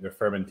like their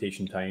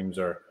fermentation times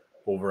are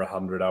over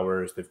 100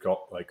 hours. They've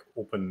got like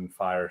open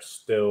fire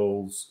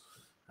stills.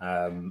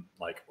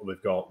 Like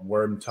they've got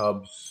worm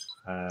tubs.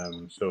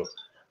 So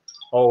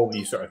all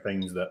these sort of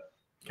things that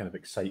kind of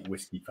excite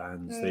whiskey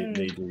fans,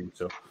 they do.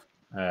 So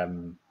I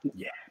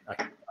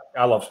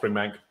love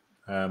Springbank.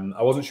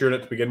 I wasn't sure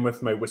it to begin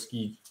with, my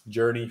whiskey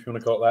journey, if you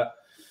want to call it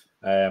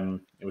that.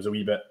 It was a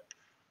wee bit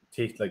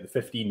taste like the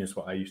 15 is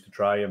what I used to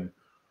try, and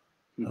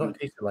I thought it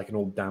tasted like an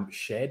old damp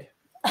shed.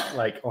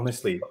 Like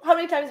honestly, how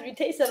many times have you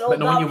tasted an old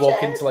damp shed? But when you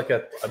walk into like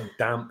a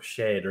damp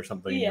shed or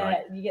something, you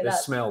get that. It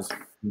smells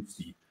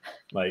fishy.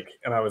 Like,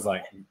 and I was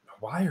like,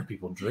 why are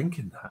people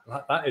drinking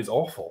that? That is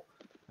awful.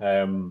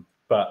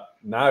 But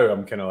now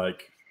I'm kind of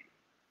like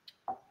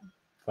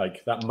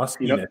that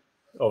muskiness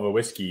of a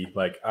whiskey.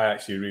 Like I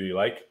actually really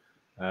like.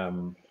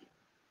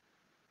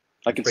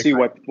 I can see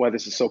why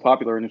this is so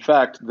popular, and in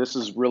fact, this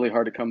is really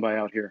hard to come by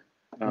out here.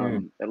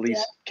 At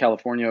least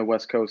California,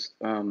 West Coast.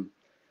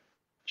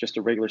 just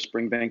a regular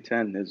Springbank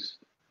 10 is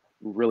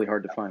really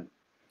hard to find.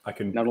 I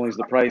can. Not only is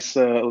the price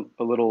a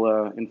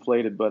little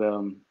inflated, but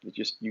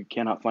you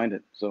cannot find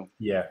it. So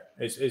yeah,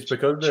 it's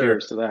because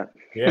cheers to that.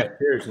 Yeah,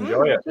 cheers.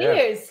 Enjoy it.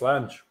 Cheers. Yeah,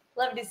 lunch.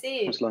 Lovely to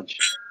see you. What's lunch?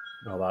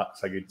 Oh,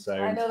 that's a good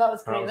sound. I know that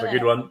was great. That was a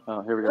good one.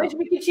 Oh, here we I go. wish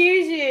we could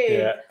choose you.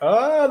 Yeah.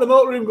 Ah, the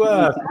Malt Room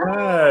glass.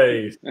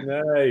 Nice.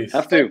 Nice.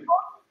 Have to.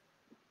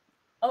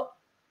 Oh,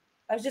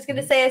 I was just going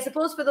to say, I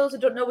suppose for those who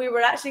don't know, we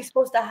were actually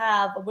supposed to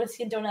have a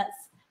Whiskey and Donuts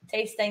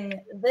tasting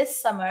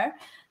this summer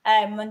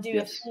and do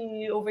a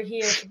few over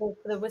here for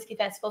the Whiskey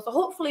Festival. So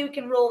hopefully we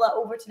can roll that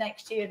over to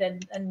next year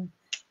and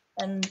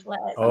let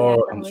it.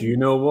 Oh, and do you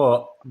know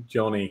what,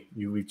 Johnny?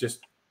 We've just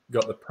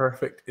got the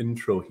perfect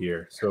intro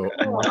here. So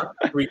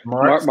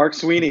Mark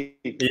Sweeney.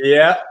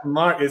 Yeah,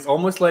 Mark. It's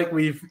almost like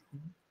we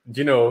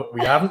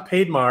haven't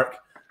paid Mark,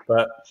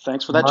 but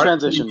thanks for that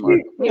transition,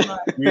 Mark.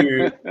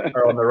 You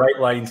are on the right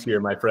lines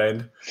here, my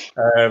friend.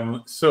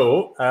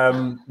 So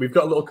we've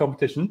got a little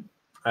competition.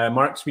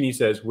 Mark Sweeney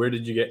says, "Where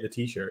did you get the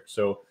T-shirt?"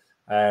 So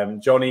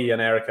Johnny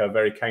and Erica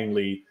very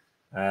kindly.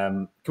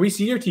 Can we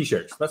see your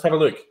T-shirts? Let's have a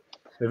look.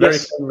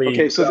 Yes.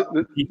 Okay, so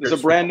there's a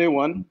brand new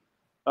one.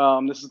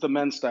 This is the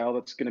men's style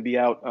that's going to be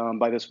out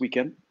by this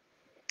weekend.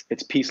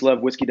 It's Peace, Love,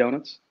 Whiskey,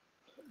 Donuts.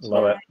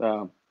 Love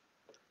it.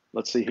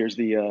 Let's see. Here's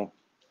the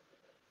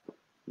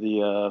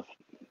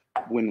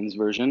women's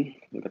version.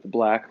 We've got the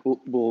black.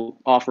 We'll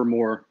offer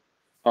more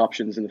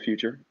options in the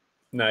future.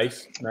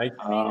 Nice.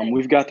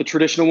 We've got the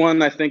traditional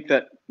one. I think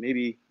that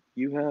maybe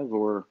you have,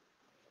 or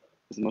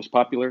is the most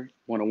popular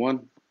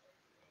 101.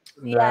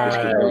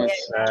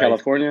 Nice.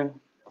 California.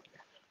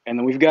 And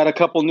then we've got a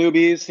couple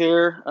newbies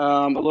here,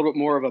 a little bit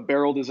more of a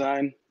barrel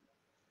design.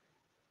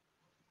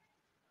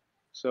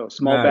 So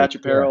small batch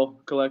apparel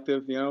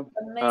collective,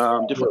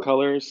 different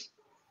colors,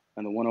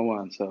 and the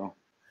 101. So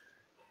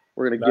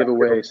we're going to give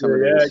away some of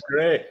these. Yeah,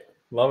 great.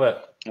 Love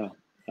it. Yeah.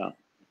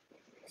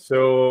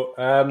 So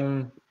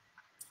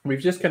we've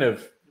just kind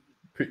of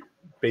put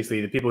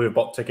basically the people who have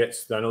bought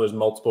tickets. I know there's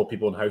multiple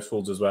people in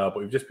households as well, but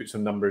we've just put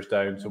some numbers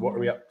down. So what are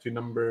we up to?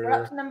 We're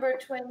up to number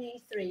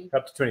 23.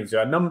 Up to 20.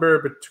 So a number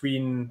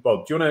between. Well,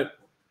 do you want to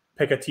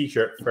pick a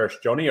T-shirt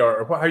first, Johnny,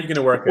 or how are you going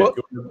to work it?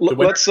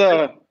 Let's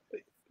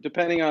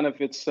depending on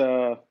if it's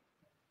boy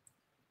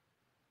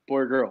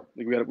or girl,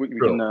 we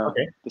can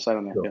decide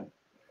on that. Cool. Yeah.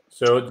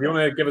 So do you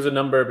want to give us a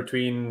number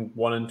between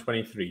 1 and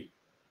 23?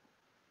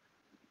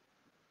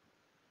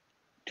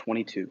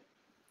 22.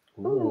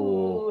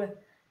 Ooh,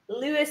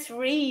 Lewis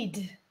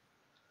Reed.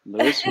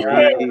 Lewis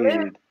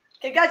Reed.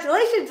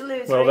 Congratulations,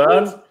 Lewis Well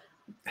Reed. done.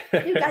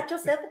 You got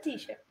yourself a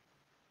T-shirt.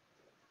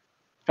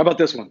 How about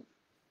this one?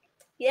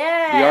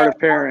 Yeah. The Art of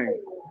Pairing.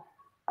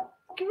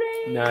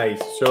 Great.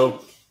 Nice.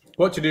 So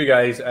what to do,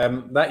 guys,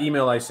 that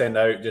email I send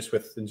out just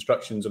with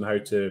instructions on how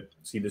to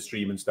see the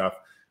stream and stuff,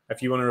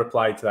 if you want to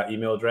reply to that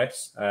email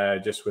address,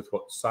 just with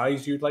what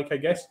size you'd like, I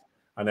guess,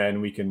 and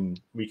then we can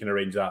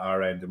arrange that at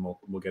our end and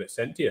we'll get it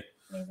sent to you.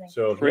 Amazing.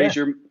 So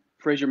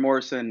Fraser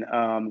Morrison,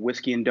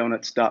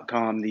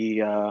 whiskeyanddonuts.com,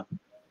 the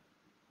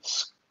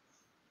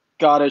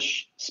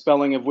Scottish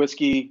spelling of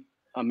whiskey,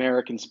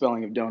 American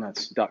spelling of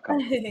donuts.com.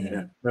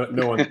 Yeah.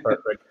 No one's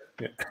perfect.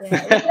 Yeah.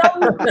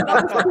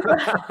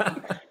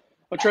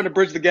 I'm trying to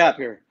bridge the gap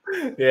here.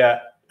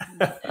 Yeah.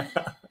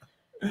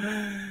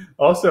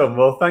 Awesome.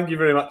 Well, thank you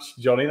very much,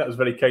 Johnny. That was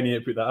very kind of you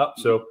to put that up.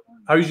 So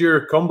how's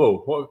your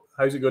combo?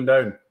 How's it going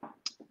down?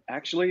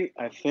 Actually,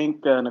 I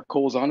think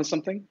Nicole's onto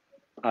something.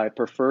 I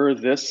prefer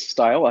this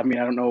style. I mean,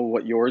 I don't know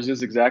what yours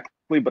is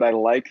exactly, but I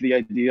like the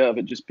idea of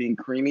it just being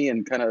creamy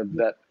and kind of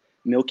that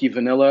milky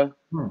vanilla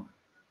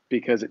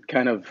because it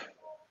kind of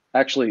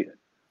actually,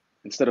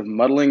 instead of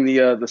muddling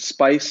the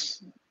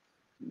spice,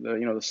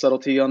 the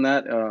subtlety on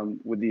that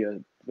with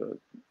the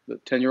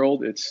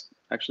 10-year-old, it's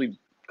actually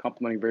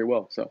complementing very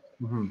well. So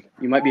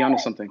you might be onto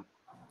something.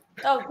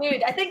 Oh,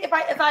 good. I think if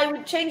I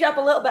would change up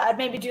a little bit, I'd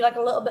maybe do like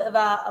a little bit of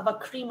a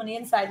cream on the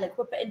inside, like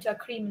whip it into a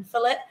cream and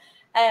fill it.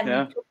 With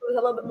a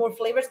little bit more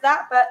flavor to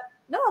that. But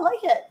no, I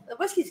like it. The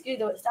whiskey's good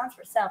though. It stands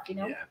for itself,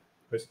 Yeah,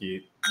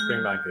 whiskey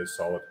Springbank is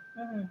solid.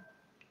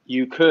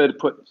 You could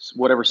put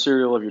whatever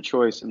cereal of your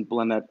choice and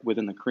blend that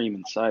within the cream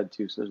inside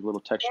too. So there's a little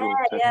texture.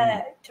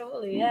 Yeah,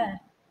 totally. Yeah.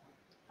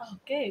 Oh,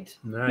 good.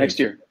 Nice. Next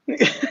year.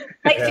 Next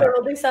year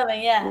we'll do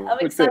something. Yeah, I'm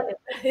excited.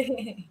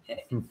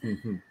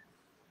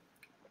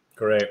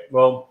 Great.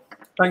 Well,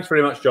 thanks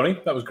very much, Johnny.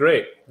 That was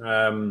great.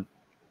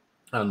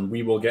 And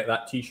we will get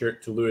that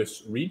T-shirt to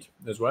Lewis Reed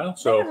as well.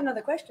 So there's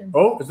another question.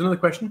 Oh, there's another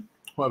question.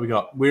 What have we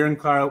got? Where in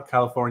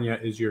California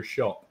is your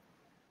shop?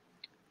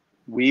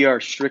 We are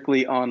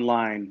strictly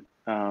online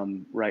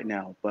right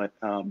now, but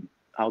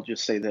I'll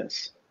just say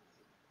this.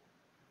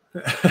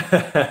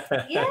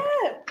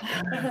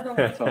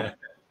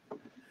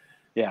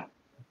 Yeah,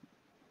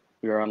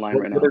 we are online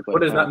right now.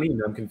 What does that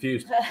mean? I'm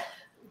confused.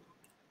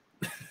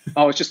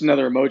 Oh, it's just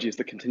another emoji. It's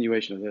the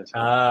continuation of this.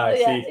 Ah, I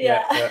see.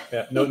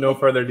 Yeah. No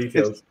further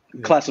details.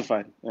 It's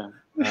classified. Yeah.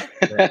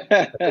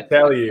 I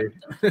tell you.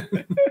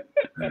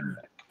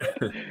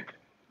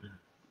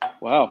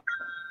 Wow.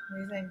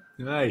 Amazing.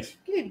 Nice.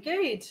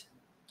 Good.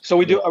 So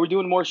are we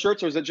doing more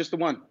shirts, or is it just the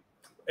one?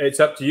 It's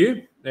up to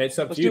you. It's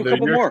up Let's to you. do a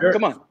couple more. Shirts.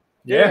 Come on.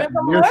 Yeah,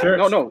 your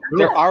shirts. No,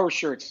 they're our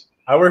shirts.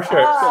 Our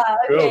shirts.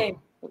 Okay.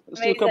 Cool.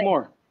 Let's do a couple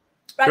more.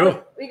 Right,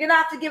 Cool. we're gonna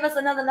have to give us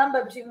another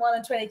number between 1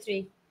 and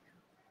 23.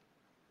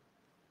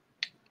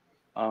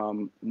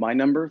 My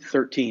number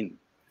 13.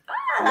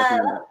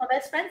 That's my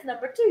best friend's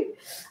number 2.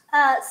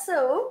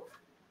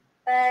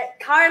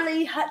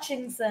 Carly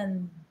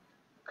Hutchinson.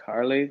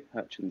 Carly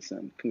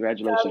Hutchinson.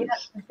 Congratulations. Carly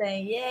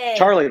Hutchinson, yeah.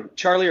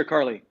 Charlie or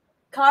Carly?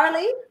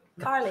 Carly.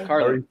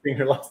 Carly. Saying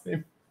her last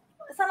name.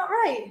 Is that not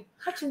right?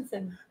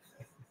 Hutchinson.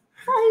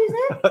 Is that how you say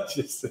it?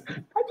 Hutchinson.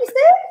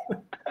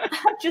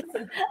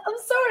 Hutchinson. I'm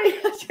sorry.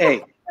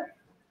 Hey,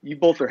 you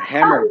both are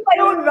hammered.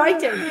 My own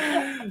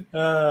writing.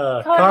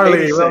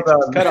 Carly, well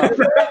done. Cut off.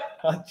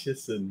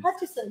 Hutchison.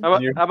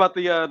 How about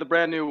the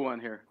brand new one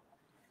here?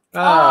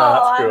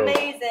 That's cool.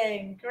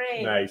 Amazing.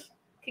 Great. Nice.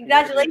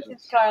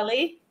 Congratulations,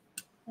 Carly.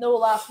 No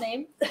last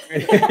name.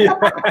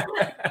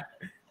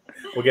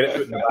 We'll get it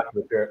put in the back of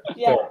the shirt.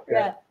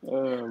 Yeah.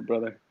 Oh,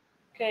 brother.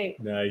 Okay.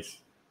 Nice.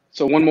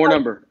 So one more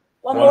number.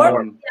 One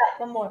more? Yeah,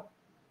 one more.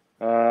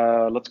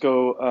 Let's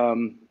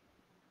go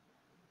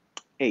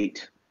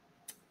 8.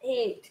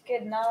 8.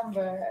 Good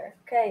number.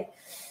 Okay.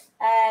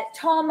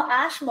 Tom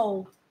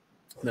Ashmole.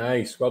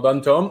 Nice. Well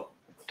done, Tom.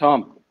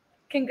 Tom.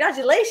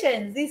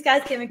 Congratulations. These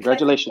guys came in.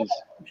 Congratulations.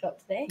 Shop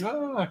today.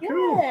 Cool.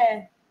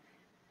 Yeah.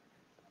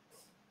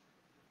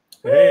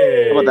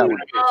 Hey. How about that one?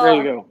 There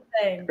you go.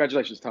 Amazing.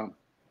 Congratulations, Tom.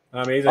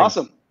 Amazing.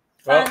 Awesome.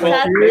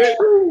 Fantastic.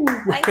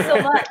 Thanks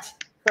so much.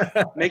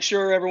 Make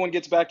sure everyone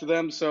gets back to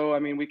them. So, I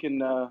mean, we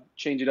can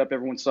change it up.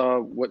 Everyone saw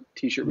what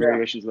T-shirt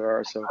variations there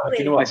are. So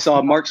I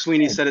saw Mark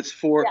Sweeney said it's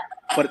for,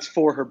 but it's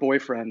for her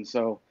boyfriend.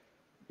 So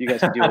you guys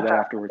can deal with that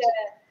afterwards.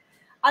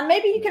 And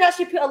maybe you could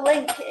actually put a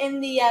link in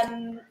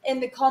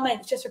the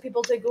comments just for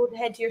people to go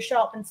head to your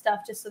shop and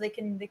stuff, just so they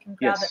can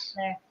grab it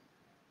there.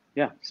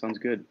 Yeah, sounds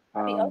good.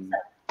 Awesome.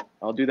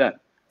 I'll do that.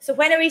 So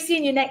when are we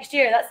seeing you next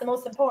year? That's the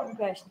most important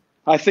question.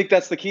 I think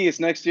that's the key. It's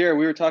next year.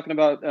 We were talking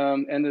about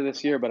end of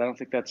this year, but I don't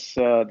think that's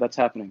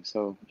happening.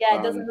 So yeah,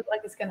 it doesn't look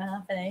like it's going to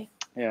happen, eh?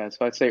 Yeah,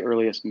 so I'd say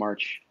earliest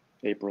March,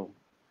 April.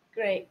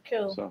 Great,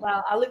 cool. So.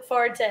 Wow, I look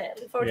forward to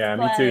it. Yeah,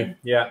 me too.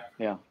 Yeah.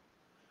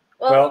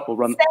 Well, we'll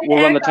run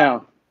the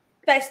town.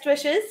 Best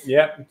wishes.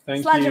 Yeah,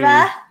 thank you.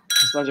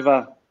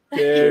 Slajava.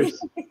 Cheers.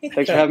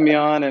 Thanks for having me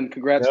on, and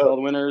congrats to all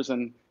the winners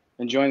and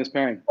enjoying this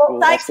pairing. Well,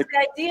 thanks for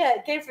the idea.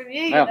 It came from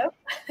you, you know.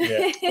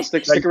 Yeah. I'll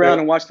stick around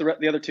and watch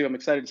the other two. I'm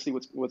excited to see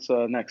what's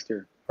next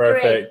here.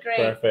 Perfect. Great.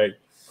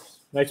 Perfect.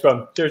 Nice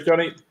one. Cheers,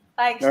 Johnny.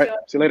 Thanks, all right, John.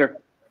 see you later.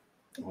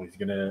 Oh, he's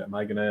gonna. Am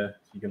I gonna?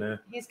 Is he gonna?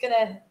 He's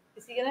gonna.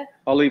 Is he gonna?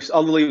 I'll leave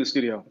the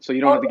studio, so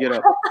you don't have to get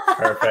up.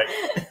 Perfect.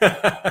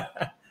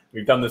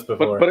 We've done this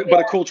before. But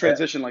a cool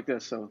transition like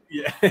this. So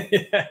yeah.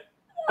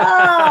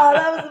 Oh,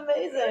 that was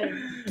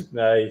amazing.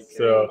 Nice.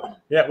 So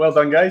yeah, well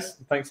done, guys.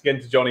 Thanks again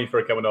to Johnny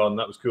for coming on.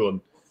 That was cool. And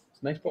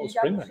it's a nice bottle of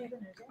Springbank.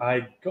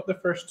 I got the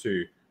first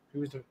two. Who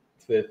was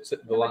the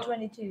last?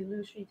 22,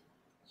 Lewis Reed.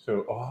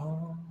 So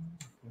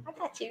I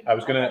got you. I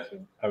was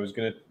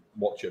gonna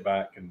watch it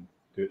back and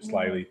do it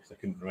slyly because I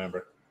couldn't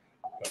remember.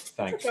 But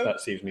thanks. Okay.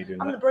 That saves me doing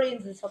that. I'm the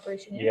brains of this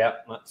operation. Yeah,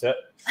 that's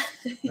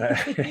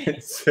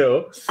it.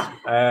 So,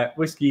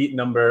 whiskey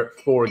number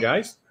 4,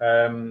 guys.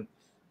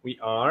 We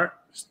are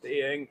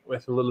staying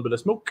with a little bit of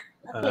smoke.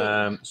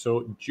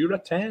 So Jura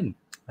 10.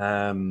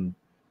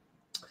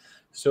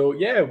 So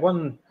yeah,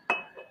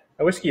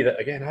 a whiskey that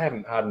again I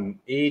haven't had in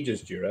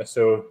ages. Jura.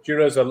 So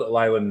Jura is a little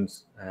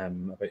island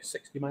about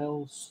 60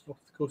 miles off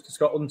the coast of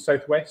Scotland,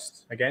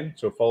 southwest. Again,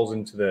 so it falls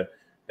into the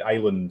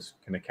island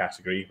kind of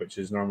category, which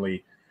is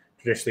normally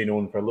traditionally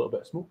known for a little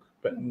bit of smoke,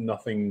 but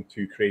nothing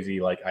too crazy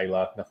like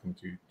Isla, nothing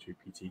too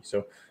PT.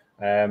 So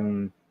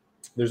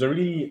there's a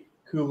really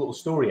cool little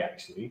story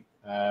actually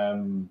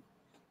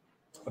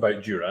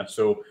about Jura.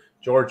 So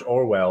George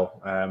Orwell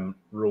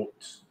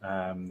wrote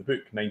the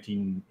book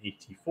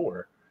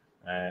 1984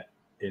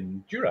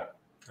 in Jura.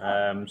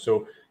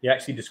 So he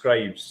actually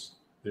describes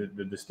the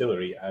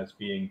distillery as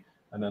being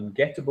an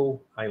ungettable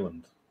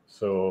island.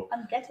 So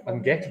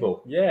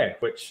ungettable, yeah,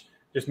 which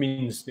just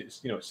means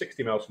it's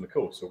 60 miles from the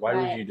coast. So why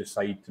would you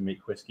decide to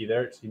make whiskey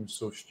there? It seems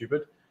so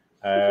stupid.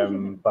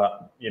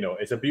 But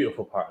it's a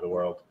beautiful part of the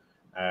world.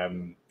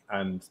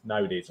 And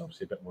nowadays,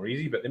 obviously, a bit more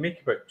easy. But they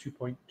make about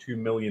 2.2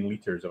 million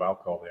litres of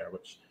alcohol there,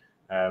 which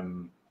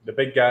the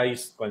big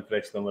guys,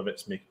 Glenfiddich,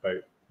 Glenlivets, make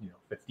about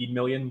 15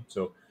 million.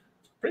 So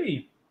it's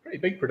pretty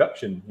big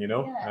production.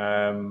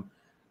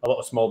 A lot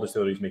of small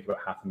distilleries make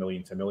about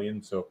 500,000 to 1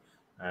 million. So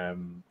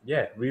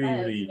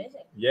really,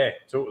 yeah,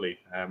 totally.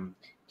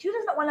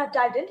 Jura's not one I've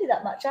dived into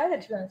that much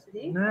either, to be honest with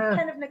you. Nah,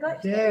 kind of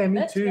neglected it. Yeah,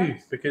 me too.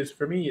 Because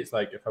for me, it's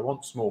like if I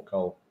want smoke,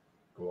 I'll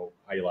go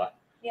Isla.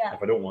 Yeah.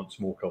 If I don't want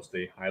smoke, I'll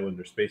stay Highland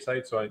or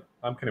Speyside. So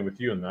I'm kind of with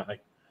you on that. I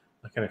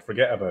kind of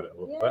forget about it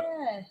a little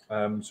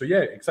bit. So yeah,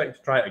 excited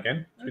to try it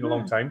again. It's been a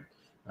long time.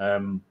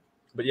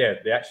 But yeah,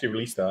 they actually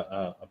released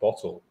a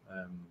bottle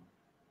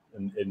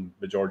in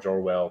the George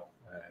Orwell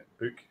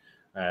book,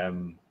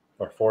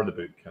 or for the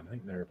book. I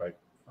think they're about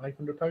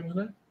 £500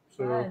 now.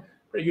 So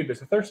pretty good. But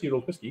it's a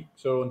 30-year-old whiskey,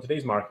 so in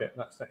today's market,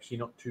 that's actually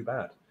not too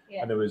bad.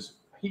 Yeah. And it was,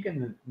 I think,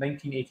 in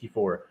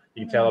 1984.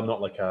 You can tell I'm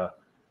not like a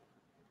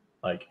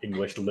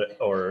English lit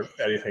or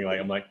anything. Like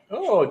I'm like,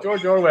 oh,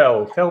 George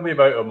Orwell, tell me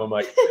about him. I'm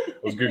like, I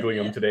was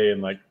googling him today,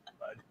 and like,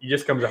 he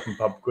just comes up in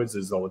pub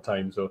quizzes all the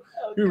time. So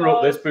who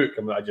wrote this book?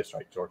 I'm like, I just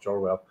write George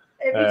Orwell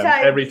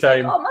every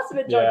time. Oh, it must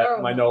have been George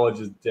Orwell. My knowledge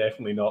is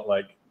definitely not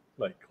like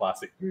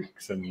classic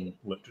books and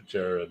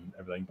literature and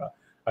everything. But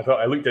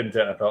I looked into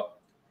it and I thought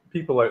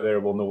people out there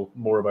will know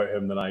more about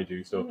him than I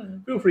do. So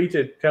feel free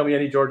to tell me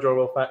any George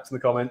Orwell facts in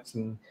the comments,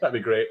 and that'd be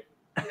great.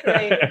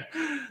 Great.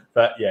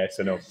 But yeah,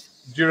 so no.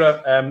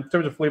 Jura, in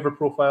terms of flavour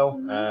profile,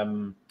 a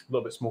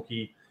little bit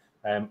smoky,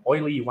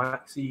 oily,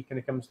 waxy kind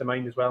of comes to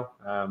mind as well.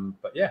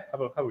 But yeah,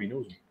 how are we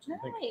nosing?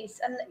 Nice.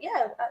 And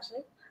yeah,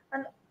 actually.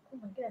 And oh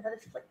my goodness, I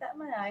just flicked that in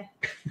my eye.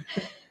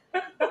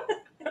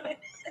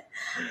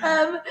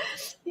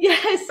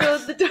 Yeah, so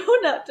the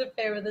donut to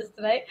pair with us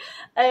tonight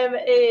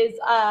is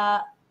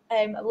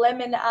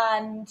lemon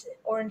and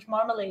orange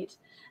marmalade.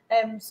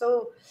 Yeah,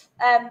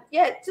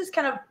 it's just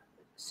kind of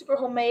super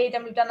homemade,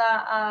 and we've done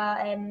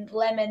a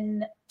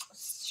lemon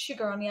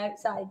sugar on the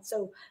outside.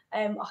 So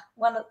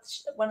one of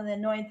the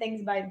annoying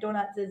things about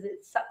donuts is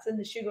it sucks in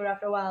the sugar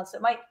after a while, so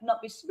it might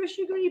not be super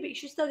sugary, but you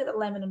should still get the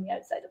lemon on the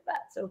outside of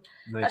that. So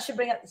that should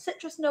bring out the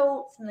citrus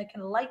notes and the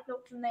kind of light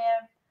notes in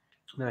there.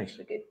 Nice.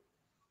 Really good.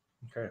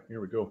 Okay, here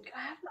we go.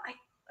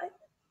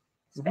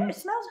 It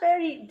smells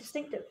very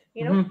distinctive,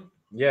 you know?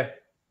 Yeah.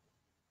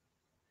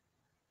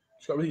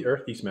 It's got a really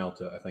earthy smell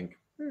to it, I think.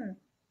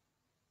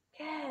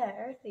 Yeah,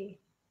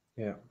 earthy.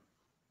 Yeah.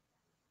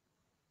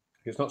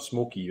 It's not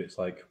smoky. It's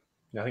like,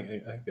 I think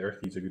the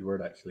earthy is a good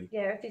word, actually.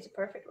 Yeah, earthy is a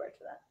perfect word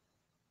for that.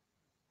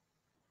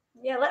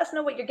 Yeah, let us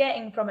know what you're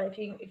getting from it.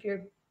 If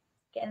you're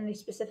getting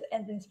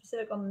anything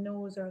specific on the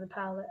nose or the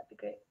palate, that'd be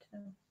great to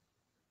know.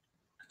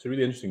 It's a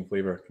really interesting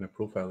flavour kind of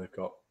profile they've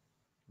got.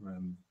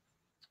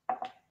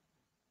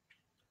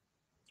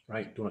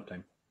 Right, donut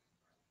time.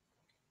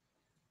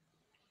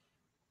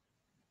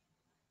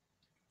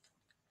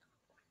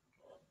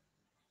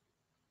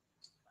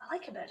 I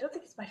like it, but I don't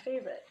think it's my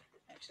favourite,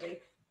 actually.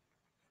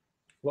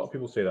 A lot of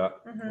people say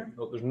that.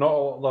 There's not a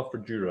lot of love for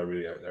Jura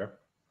really out there.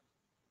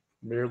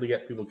 Rarely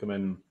get people come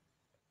in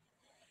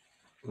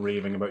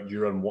raving about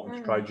Jura and wanting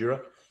to try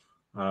Jura.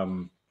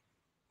 But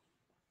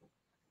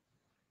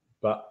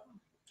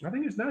I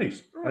think it's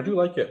nice. I do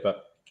like it,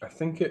 but I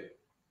think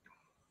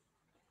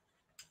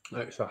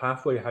it's a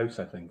halfway house,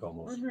 I think,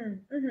 almost.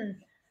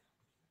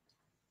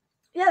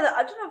 Yeah,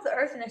 I don't know if the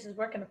earthiness is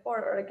working for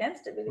it or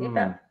against it, really.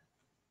 But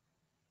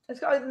it's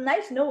got a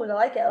nice nose. I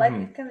like it. I like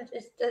it.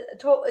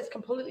 It's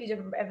completely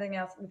different from everything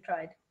else that we've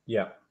tried.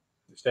 Yeah,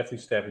 it's definitely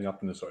stepping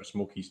up in the sort of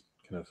smoky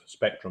kind of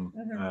spectrum.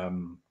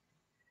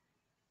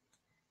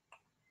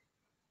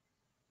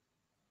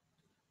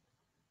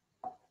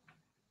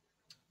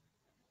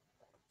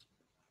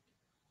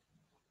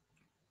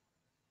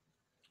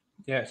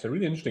 Yeah, it's a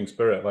really interesting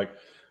spirit. Like,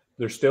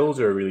 their stills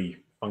are really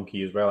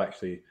funky as well,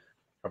 actually.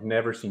 I've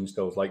never seen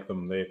stills like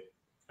them. A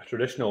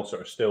traditional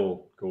sort of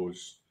still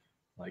goes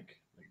like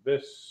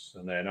this,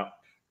 and then up,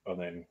 and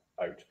then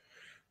out.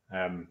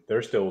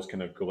 Their stills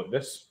kind of go like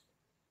this,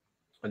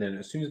 and then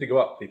as soon as they go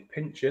up, they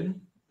pinch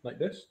in like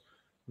this.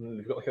 And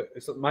they've got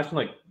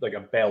imagine like a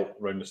belt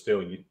around the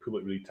still, and you pull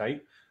it really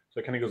tight. So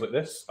it kind of goes like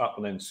this, up,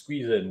 and then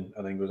squeeze in,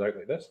 and then goes out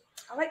like this.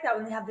 I like that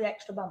when they have the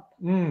extra bump.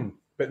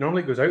 But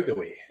normally it goes out the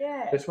way.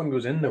 Yeah. This one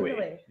goes in the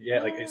way.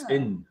 Yeah, like it's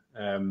in.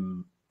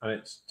 And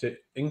it's to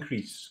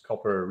increase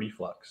copper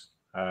reflux.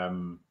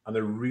 And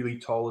they're really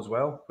tall as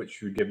well,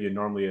 which would give you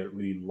normally a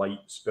really light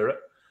spirit.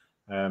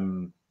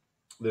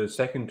 The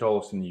second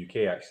tallest in the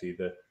UK, actually,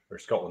 or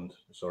Scotland,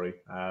 sorry.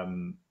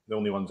 The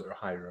only ones that are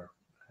higher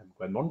are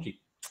Glenmorangie,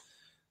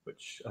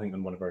 which I think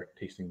on one of our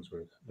tastings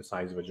were the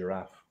size of a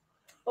giraffe.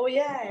 Oh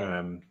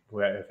yeah.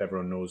 If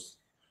everyone knows,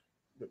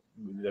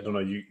 I don't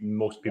know.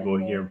 Most people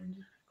here,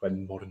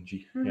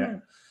 Glenmorangie. Yeah.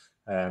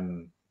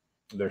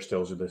 Their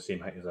stills are the same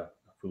height as a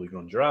fully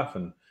grown giraffe,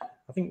 and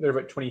I think they're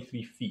about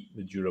 23 feet,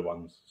 the Jura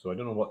ones. So I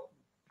don't know what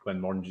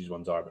Glenmorangie's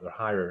ones are, but they're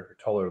higher,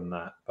 taller than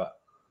that. But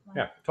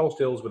yeah, tall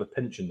stills with a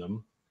pinch in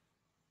them.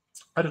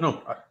 I don't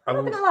know. I'm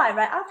not gonna lie,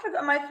 right? After I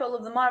got a mouthful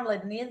of the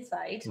marmalade on the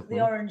inside, the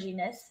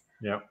oranginess.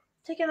 Yeah.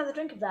 Take another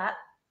drink of that.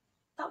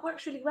 That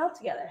works really well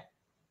together.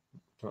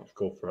 Let's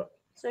go for it.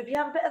 So if you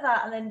have a bit of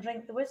that and then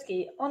drink the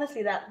whiskey,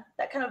 honestly, that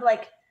kind of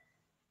like,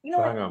 you know,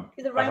 so hang on.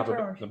 The right for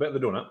a bit of the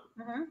donut,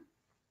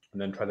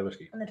 and then try the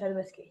whiskey. And then try the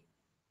whiskey.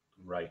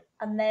 Right.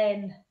 And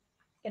then,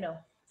 you know.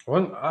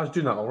 Well, I was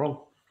doing that all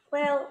wrong.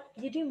 Well,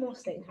 you do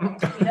most things,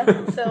 you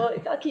know. So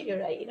I'll keep you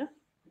right, you know.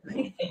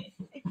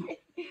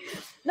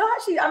 No,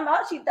 actually,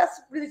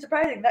 that's really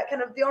surprising. That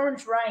kind of the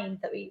orange rind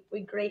that we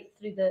grate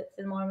through the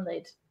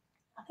marmalade.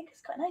 I think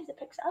it's quite nice. It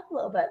picks it up a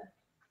little bit.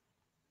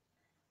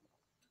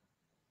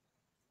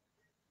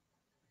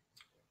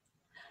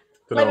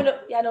 Let me know.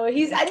 Yeah, no, I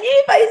knew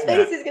by his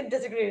face he's going to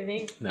disagree with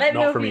me. No,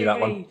 not for me, that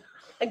one.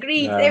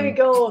 Agreed. There we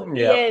go.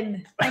 Yeah.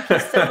 Ian. Thank you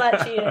so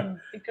much, Ian.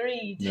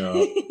 Agreed.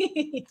 No.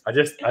 I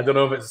don't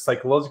know if it's a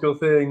psychological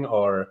thing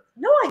or.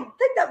 No, I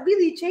think that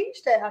really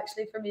changed it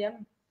actually for me.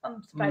 I'm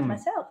surprised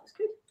myself. It's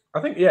good.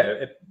 I think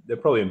it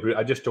probably improved.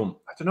 I don't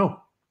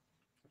know.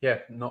 Yeah,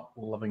 not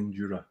loving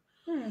Jura.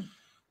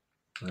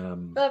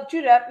 Well,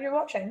 Jura, you're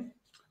watching.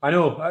 I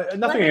know.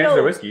 Nothing against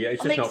the whiskey.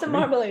 It's I'll just make not some for me.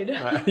 marmalade.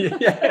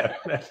 Yeah.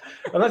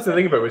 And that's the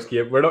thing about whiskey.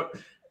 We're not.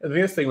 The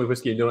biggest thing with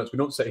whiskey and donuts, we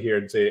don't sit here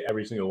and say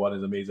every single one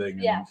is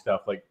amazing and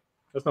stuff. Like,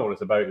 that's not what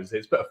it's about. It's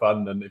a bit of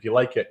fun, and if you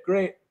like it,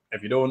 great.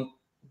 If you don't,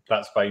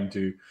 that's fine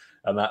too.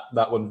 And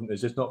that one is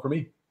just not for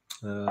me.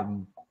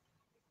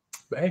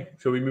 But hey,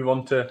 shall we move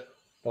on to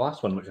the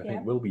last one, which I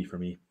think will be for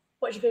me?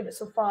 What's your favourite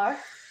so far?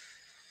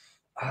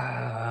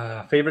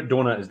 Favorite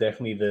donut is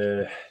definitely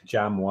the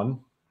jam one.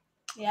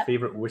 Yeah.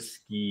 Favorite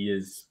whiskey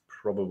is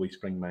probably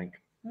Springbank.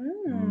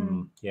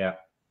 Yeah.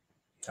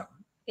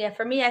 Yeah,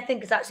 for me, I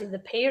think it's actually the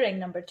pairing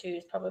number 2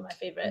 is probably my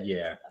favorite.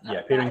 Yeah,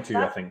 pairing 2,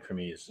 I think for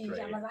me is great.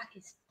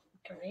 Yamazaki's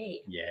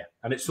great. Yeah,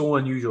 and it's so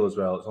unusual as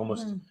well. It's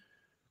almost,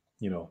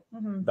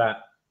 that.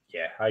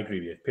 Yeah, I agree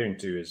with you. Pairing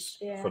 2 is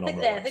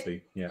phenomenal.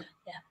 Actually, yeah.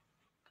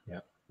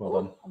 Well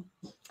done.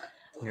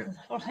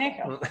 Well, thank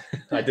you.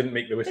 I didn't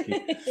make the whiskey.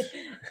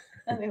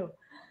 I know.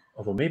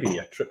 Although maybe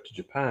a trip to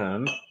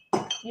Japan.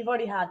 You've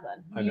already had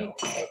one. I know.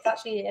 It's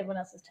actually everyone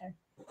else's turn.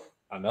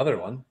 Another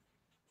one,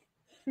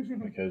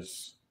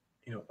 because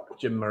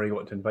Jim Murray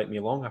wanted to invite me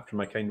along after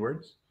my kind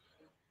words.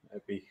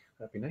 That'd be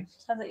nice.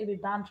 Sounds like you'd be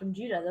banned from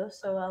Jura though,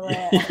 so I'll.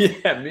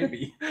 Yeah,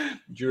 maybe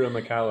Jura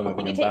Macallan. I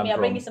think you take me. I'll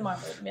bring you some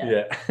marmalade.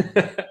 Yeah.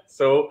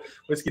 So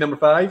whiskey number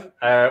 5.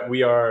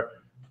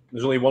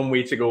 There's only one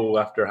way to go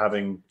after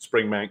having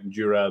Springbank and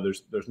Jura.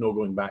 There's no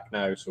going back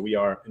now. So we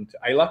are into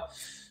Islay,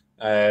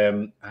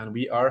 and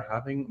we are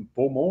having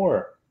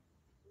Bowmore.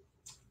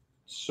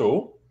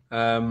 So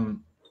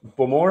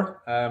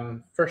Bowmore,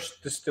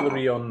 first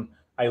distillery on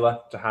Islay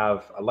to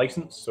have a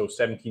license, so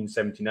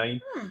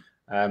 1779.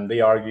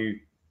 They argue,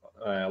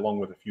 along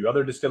with a few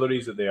other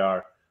distilleries, that they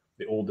are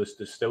the oldest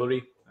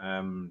distillery.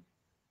 The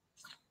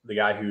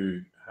guy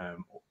who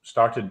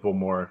started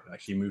Bowmore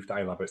actually moved to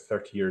Islay about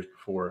 30 years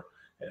before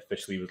it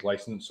officially was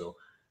licensed. So,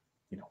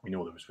 we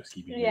know there was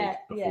whiskey being made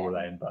before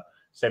then, but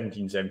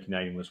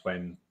 1779 was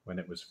when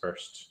it was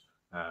first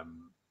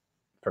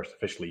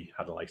officially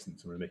had a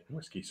license and were making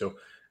whiskey. So,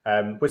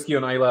 whiskey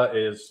on Islay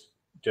is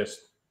just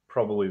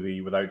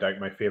probably without doubt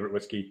my favorite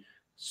whiskey.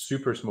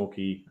 Super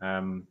smoky.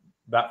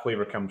 That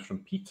flavor comes from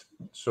peat.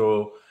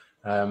 So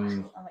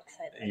I'm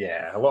excited.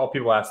 Yeah, a lot of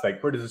people ask,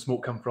 like, where does the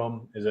smoke come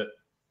from? Is it,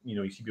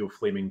 you see people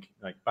flaming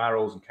like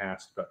barrels and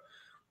casks, but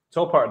it's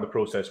all part of the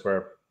process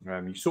where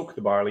you soak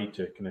the barley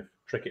to kind of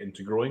trick it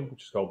into growing,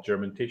 which is called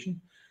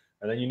fermentation,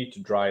 and then you need to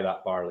dry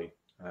that barley.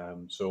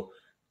 So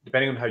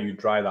depending on how you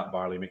dry that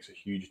barley makes a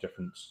huge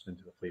difference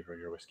into the flavor of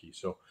your whiskey.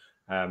 So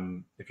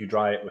if you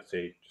dry it with,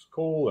 say, just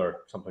coal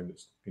or something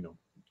that's,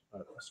 a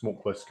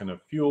smokeless kind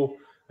of fuel,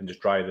 and just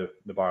dry the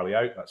barley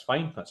out, that's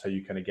fine. That's how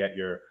you kind of get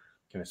your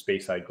kind of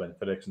Speyside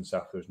Glenfiddichs and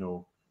stuff. There's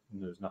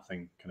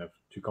nothing kind of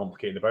too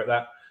complicated about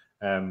that.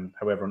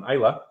 However, on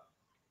Islay,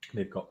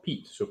 they've got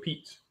peat. So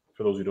peat,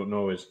 for those who don't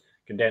know, is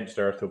condensed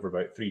earth over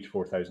about 3,000 to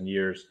 4,000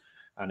 years,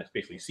 and it's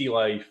basically sea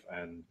life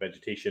and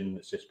vegetation.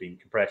 It's just being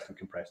compressed and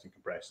compressed and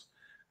compressed,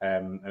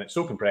 and it's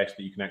so compressed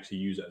that you can actually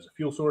use it as a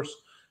fuel source.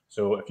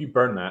 So if you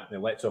burn that, it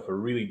lets off a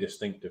really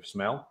distinctive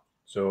smell.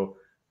 So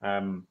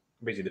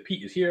basically, the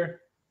peat is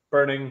here,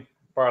 burning,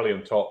 barley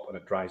on top, and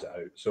it dries it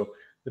out. So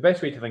the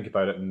best way to think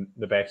about it, and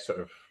the best sort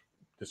of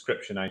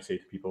description I say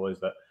to people, is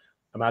that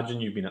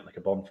imagine you've been at like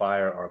a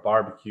bonfire or a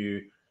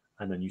barbecue,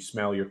 and then you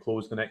smell your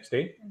clothes the next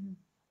day.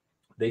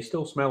 They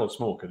still smell of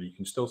smoke, and you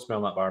can still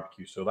smell that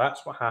barbecue. So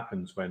that's what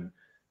happens when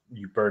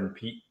you burn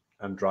peat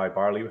and dry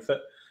barley with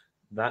it.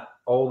 That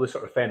all the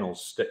sort of phenols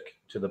stick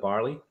to the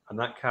barley, and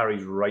that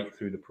carries right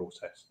through the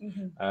process.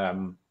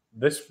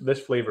 This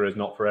flavor is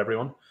not for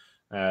everyone.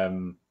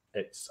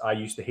 I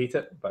used to hate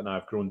it, but now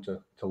I've grown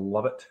to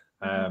love it.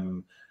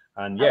 And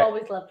yeah, I've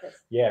always loved this.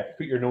 Yeah,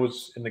 put your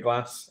nose in the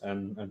glass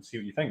and see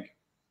what you think.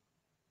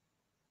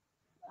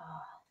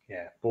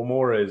 Yeah,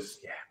 Bowmore is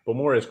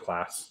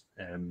class.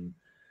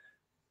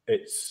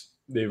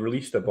 They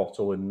released a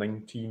bottle in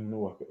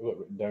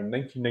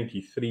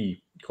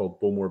 1993 called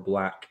Bowmore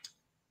Black.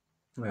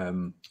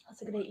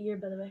 That's a great year,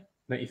 by the way.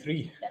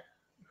 93. Yeah.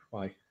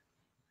 Why?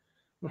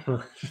 I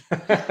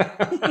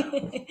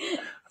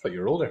thought you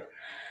were older.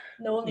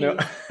 No, only No.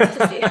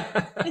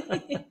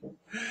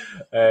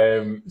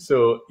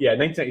 So yeah,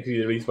 1993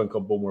 they released one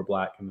called Bowmore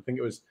Black, and I think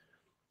it was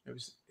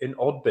in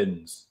odd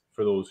bins,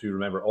 for those who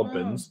remember odd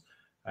bins.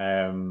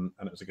 And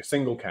it was like a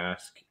single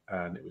cask,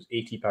 and it was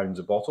 £80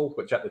 a bottle,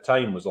 which at the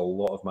time was a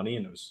lot of money,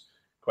 and it was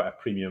quite a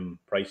premium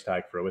price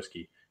tag for a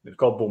whiskey. It was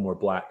called Bowmore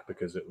Black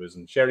because it was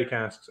in sherry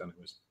casks, and it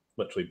was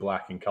literally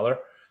black in colour.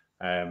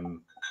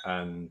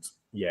 And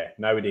yeah,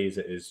 nowadays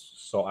it is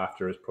sought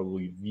after as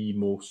probably the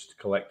most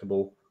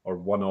collectible, or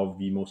one of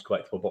the most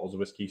collectible bottles of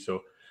whiskey.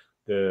 So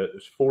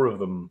there's four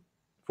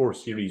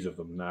series of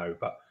them now,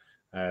 but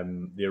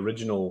The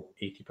original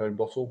 £80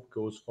 bottle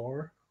goes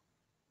for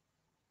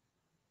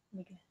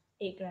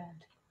 8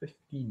 grand.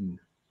 15.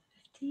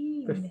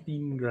 15.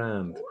 15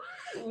 grand.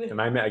 Ooh.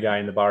 And I met a guy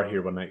in the bar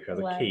here one night who has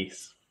Wow. a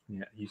case.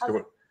 Yeah, he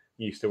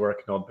used to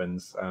work in odd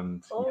bins,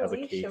 and he has a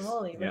Holy case.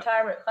 shamoly. Yeah.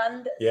 Retirement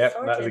fund. Yeah,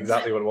 sorted. that is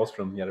exactly what it was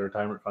from. Yeah, the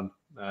retirement fund.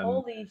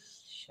 Holy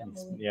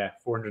shamoly. Yeah,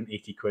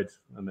 480 quid,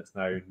 and it's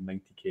now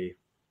 90k.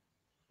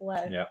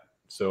 Wow. Yeah.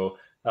 So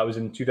that was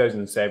in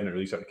 2007. It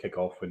really started to kick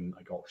off when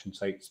like auction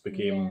sites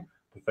became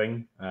the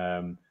thing,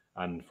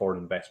 and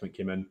foreign investment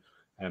came in.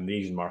 The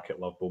Asian market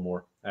loved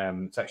Bowmore.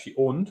 It's actually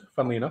owned,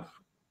 funnily enough.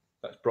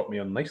 That's brought me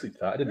on nicely to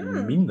that. I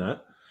didn't mean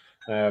that.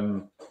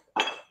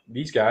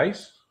 These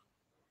guys,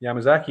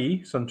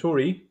 Yamazaki,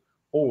 Suntory,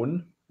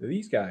 own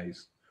these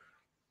guys.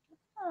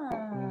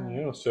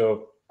 Yeah,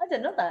 so I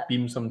didn't know that.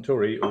 Beam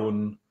Suntory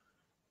own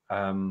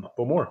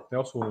Bowmore. They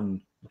also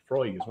own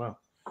Lefroy as well.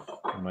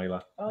 In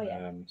Mila. Oh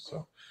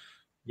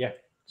yeah.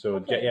 So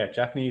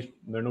Japanese,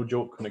 they're no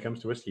joke when it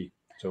comes to whiskey.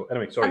 So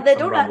anyway, sorry. And the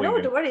donut, no,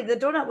 don't worry. The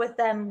donut with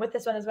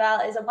this one as well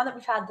is one that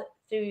we've had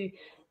through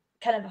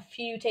kind of a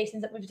few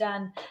tastings that we've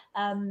done.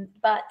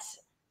 But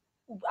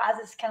as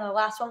it's kind of the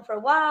last one for a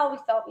while, we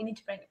thought we need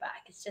to bring it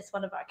back. It's just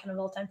one of our kind of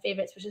all-time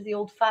favorites, which is the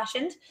old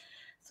fashioned.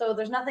 So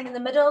there's nothing in the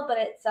middle, but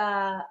it's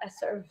a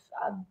sort of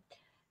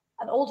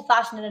an old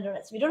fashioned in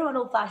it. So if you don't know what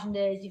an old fashioned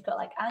is, you've got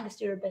like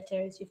Angostura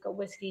bitters, you've got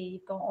whiskey,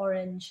 you've got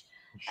orange,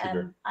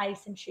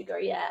 ice and sugar,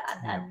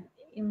 and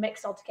you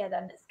mix all together,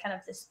 and it's kind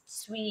of this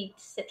sweet,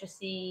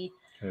 citrusy,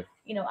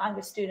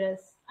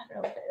 Angosturas. I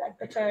don't know, like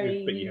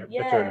bittery,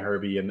 bitter and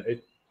herby, and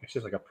it's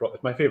just like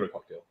it's my favorite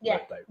cocktail. I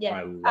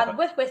love and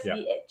with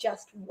whiskey, it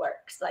just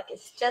works. Like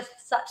it's just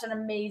such an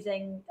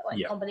amazing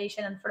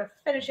combination, and for a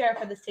finisher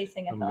for this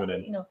tasting, I thought,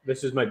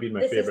 this might be my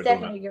favorite. This is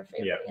definitely your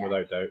favorite. Yeah,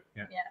 without doubt.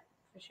 Yeah,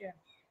 for sure.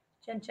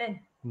 Chin chin.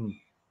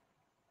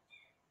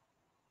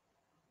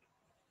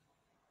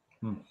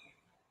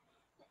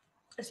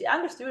 It's the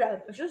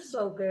Angostura. It's just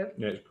so good.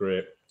 Yeah, it's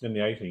great. In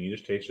the icing, you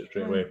just taste it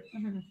straight away.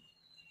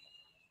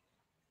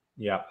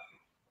 Yeah.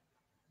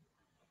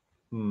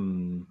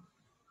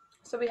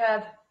 So we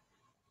have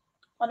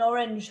an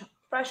orange,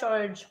 fresh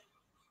orange,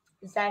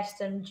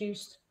 zest and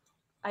juiced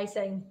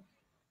icing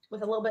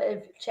with a little bit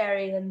of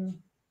cherry and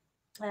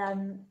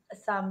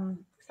some.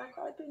 Is that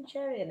quite like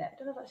cherry in it? I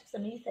don't know if that's just a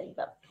me thing,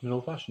 but an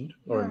old fashioned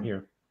or in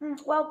here.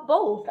 Well,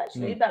 both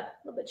actually, but a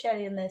little bit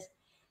cherry in this,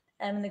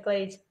 in the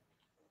glaze.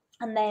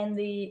 And then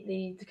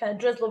the kind of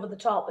drizzle over the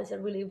top is a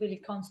really, really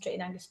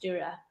concentrated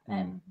Angostura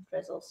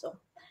drizzle. So,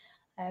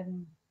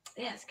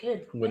 it's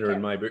good. Winner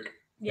in my book.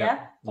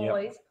 Yeah,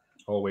 always.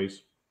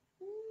 Always.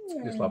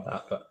 Just love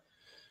that. But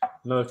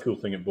another cool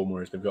thing at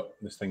Bowmore is they've got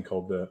this thing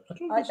called the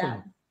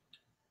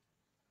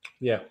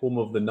home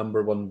of the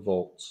 #1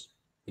 vaults,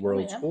 the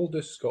world's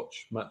oldest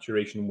Scotch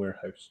maturation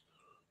warehouse.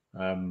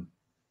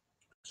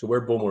 So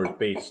where Bowmore is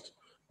based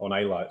on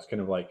Islay, it's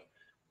kind of like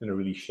in a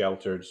really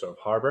sheltered sort of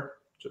harbour.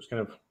 So it's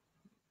kind of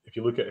if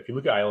you look at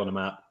Islay on a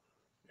map,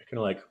 it's kind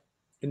of like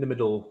in the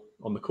middle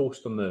on the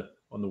coast on the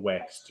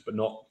west, but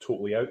not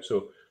totally out.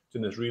 So it's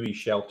in this really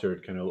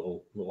sheltered kind of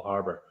little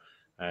harbour.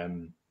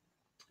 And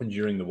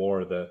during the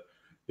war, the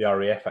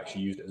RAF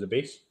actually used it as a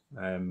base,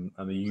 and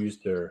they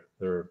used their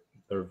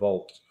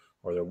vault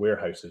or their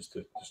warehouses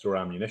to store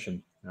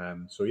ammunition.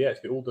 So yeah,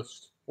 it's the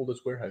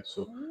oldest warehouse.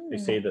 So they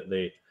say that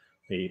they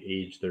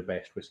age their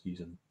best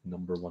whiskies in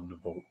 #1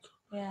 vault.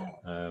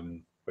 Yeah.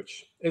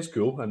 Which is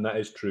cool, and that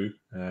is true.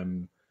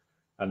 And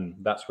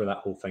that's where that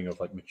whole thing of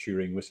like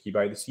maturing whiskey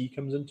by the sea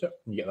comes into it.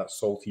 And you get that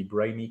salty,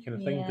 briny kind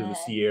of thing because the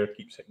sea air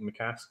keeps hitting the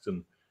casks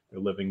and they're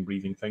living,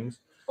 breathing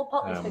things. Well,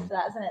 Poppy's good for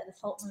that, isn't it? The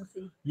salt in the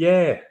sea.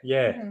 Yeah.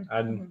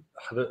 And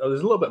there's a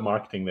little bit of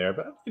marketing there,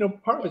 but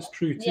part of it's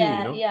true too.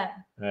 Yeah.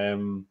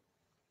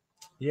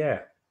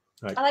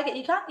 Like, I like it.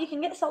 You can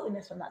get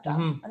saltiness from that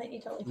dram. I think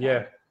you totally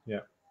can.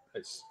 Yeah.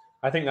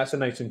 I think that's a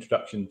nice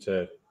introduction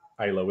to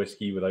Islay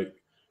whiskey without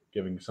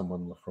giving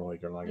someone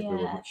Lefroy or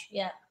Lagavulin, which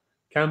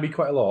can be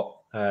quite a lot.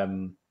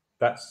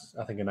 That's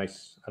I think a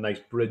nice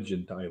bridge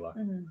into Islay.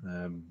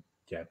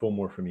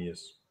 Bowmore for me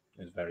is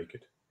very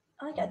good.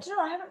 I like it. Do you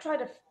know, I haven't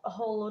tried a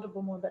whole load of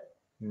Bowmore, but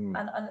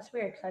and it's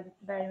weird because I'm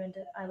very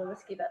into Islay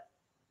whiskey, but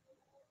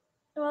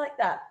I like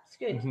that. It's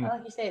good. And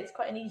like you say, it's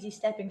quite an easy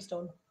stepping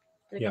stone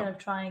to kind of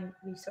trying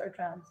these sort of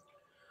drams.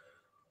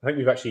 I think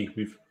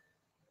we've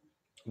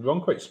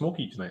gone quite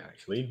smoky tonight.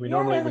 Actually, we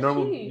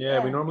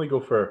normally go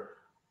for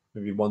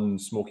maybe one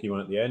smoky one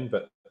at the end,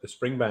 but the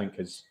Springbank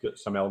has got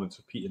some elements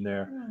of peat in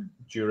there.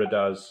 Jura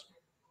does,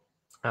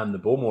 and the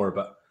Bowmore.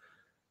 But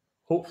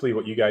hopefully,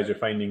 what you guys are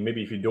finding,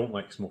 maybe if you don't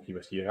like smoky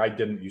whiskey, I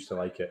didn't used to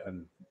like it,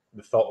 and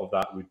the thought of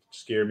that would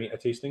scare me at a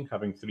tasting,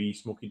 having 3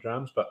 smoky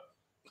drams. But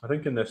I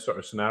think in this sort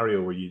of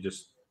scenario where you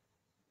just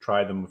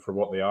try them for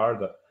what they are,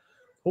 that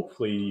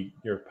hopefully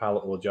your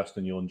palate will adjust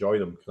and you'll enjoy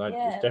them. Because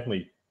it's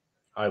definitely,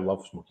 I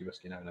love smoky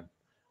whiskey now, and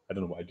I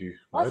don't know what I do.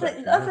 I was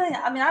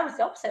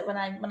the opposite when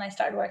I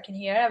started working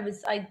here.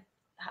 I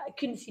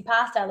couldn't see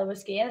past Islay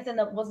whiskey. Anything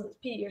that wasn't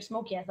peaty or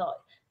smoky, I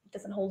thought it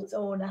doesn't hold its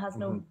own. It has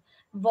no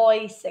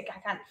voice. Like I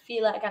can't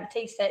feel it, I can't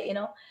taste it, you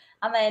know.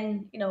 And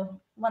then, you know,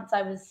 once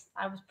I was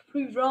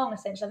proved wrong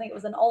essentially. I think it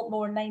was an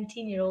Altmore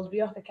 19-year-old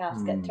Rioja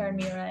cask that turned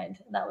me around.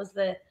 That was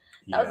the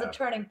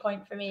turning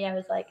point for me. I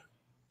was like,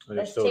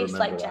 this tastes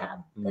like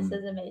jam. This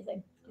is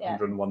amazing. Yeah.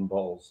 101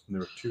 bottles, and they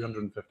were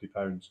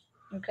 £250.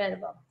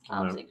 Incredible.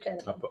 Absolutely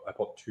incredible. I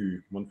bought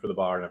two, one for the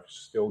bar, and I've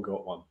still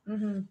got one.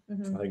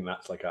 I think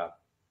that's like a,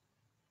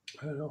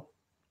 I don't know,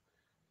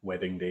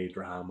 wedding day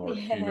dram or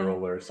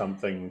funeral or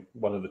something,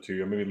 one of the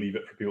two, or maybe leave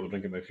it for people to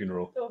drink at my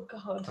funeral. Oh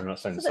God. I know that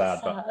sounds sad,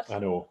 but I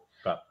know.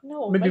 But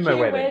no, maybe my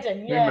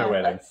wedding. Maybe my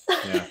wedding.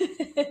 Yeah.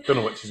 Don't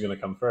know which is going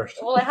to come first.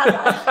 Well, I had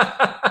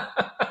that.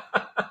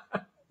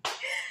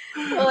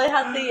 Well, I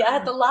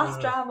had the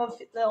last dram of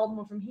the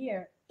Altmore from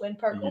here when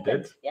Perk opened.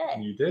 Did? Yeah.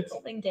 You did?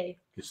 Opening day.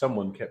 Because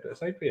someone kept it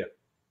aside for you.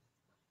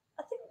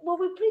 I think, well,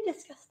 we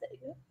pre-discussed it.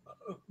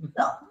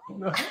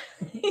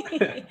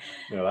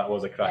 No, that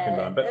was a cracking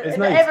dram. But it's if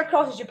nice. it ever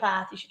crosses your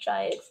path, you should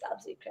try it. It's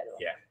absolutely incredible.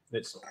 Yeah,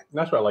 that's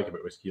what I like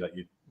about whiskey. Like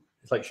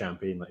it's like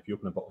champagne. Like if you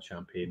open a bottle of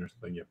champagne or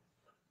something,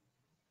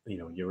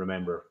 you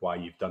remember why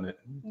you've done it.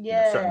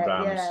 Yeah, certain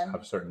drams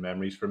have certain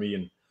memories for me,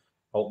 and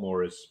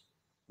Altmore is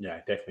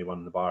definitely one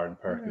in the bar and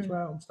Perk as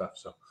well and stuff.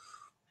 So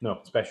no,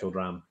 special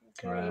dram.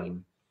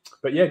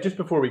 But yeah, just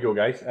before we go,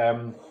 guys,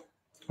 a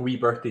wee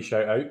birthday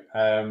shout out.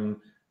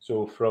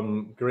 So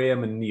from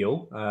Graham and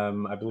Neil,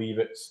 I believe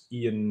it's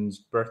Ian's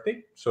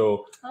birthday.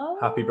 So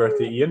happy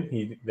birthday,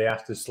 Ian. They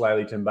asked us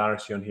slyly to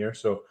embarrass you on here.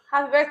 So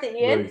happy birthday,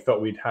 Ian. We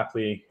thought we'd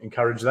happily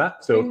encourage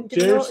that. So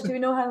cheers. Do we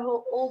know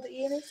how old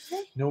Ian is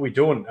today? No, we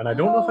don't. And I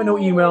don't know if I know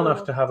Ian well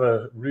enough to have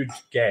a rude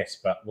guess,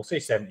 but we'll say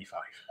 75.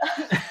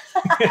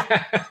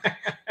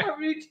 A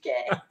rude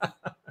guess.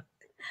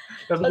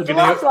 Doesn't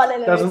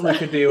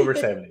look a day over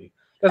 70.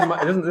 Doesn't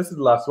matter. This is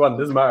the last one.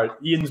 Doesn't matter.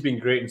 Ian's been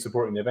great in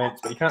supporting the events,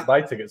 but he can't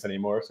buy tickets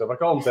anymore. So if I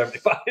call him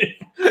 75,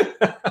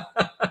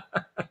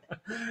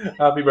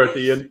 happy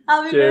birthday, Ian!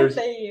 Happy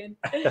birthday, Ian!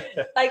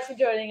 Thanks for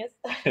joining us.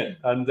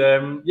 And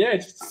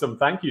just some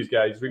thank yous,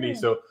 guys. Really.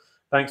 So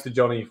thanks to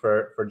Johnny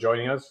for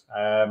joining us.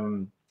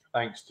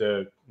 Thanks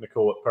to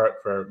Nicole at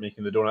Perk for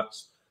making the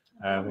donuts.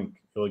 I think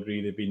you'll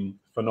agree they've been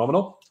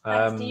phenomenal.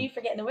 Thanks to you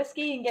for getting the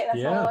whiskey and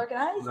getting us all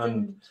organised,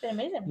 and it's been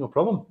amazing. No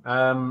problem.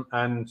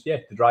 And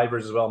the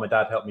drivers as well. My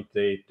dad helped me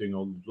today doing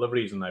all the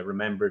deliveries, and I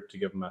remembered to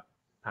give him a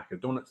pack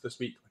of donuts this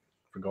week. I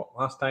forgot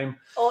last time.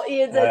 Oh,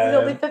 Ian says he's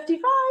only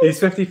 55. He's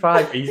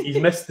 55. He's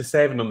missed the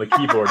 7 on the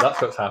keyboard.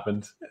 That's what's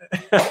happened.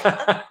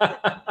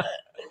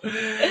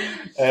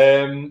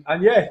 And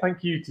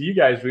thank you to you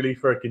guys really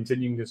for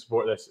continuing to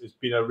support this. It's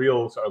been a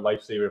real sort of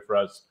lifesaver for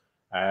us.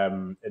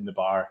 In the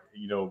bar,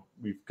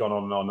 we've gone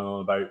on and on and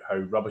on about how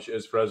rubbish it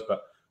is for us,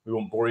 but we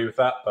won't bore you with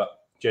that. But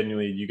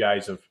genuinely, you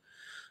guys have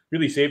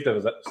really saved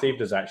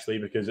us actually,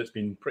 because it's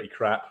been pretty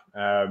crap.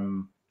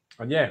 So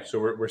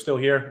we're still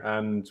here,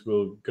 and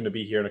we're going to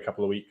be here in a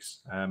couple of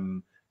weeks.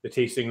 The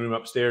tasting room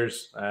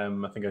upstairs,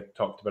 I think I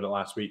talked about it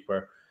last week,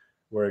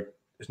 where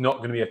it's not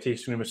going to be a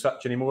tasting room as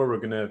such anymore.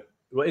 It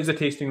is a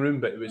tasting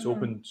room, but it's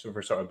open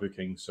for sort of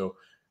booking. So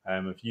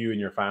if you and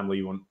your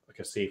family want like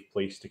a safe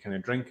place to kind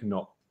of drink and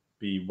not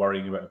be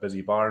worrying about a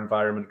busy bar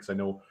environment, because I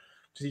know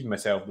just even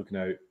myself looking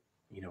out,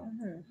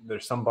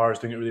 there's some bars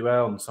doing it really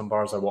well and some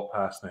bars I walk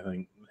past and I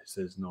think this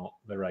is not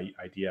the right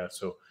idea.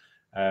 So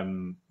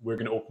we're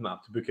going to open that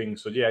up to booking.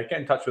 So get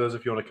in touch with us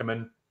if you want to come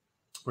in.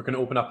 We're going to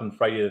open up on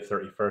Friday the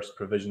 31st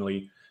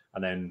provisionally,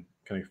 and then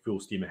kind of full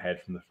steam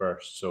ahead from the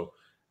 1st. So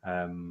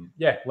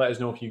let us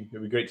know it'd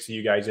be great to see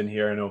you guys in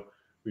here. I know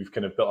we've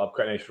kind of built up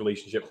quite a nice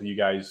relationship with you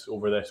guys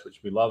over this,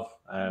 which we love.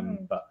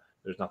 But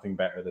there's nothing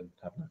better than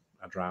having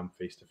a dram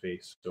face to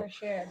face. So for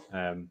sure.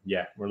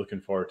 We're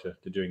looking forward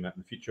to doing that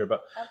in the future.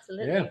 But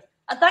absolutely.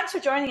 And thanks for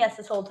joining us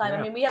this whole time.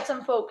 I mean, we have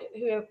some folk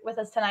who are with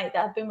us tonight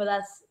that have been with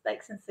us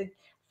like since the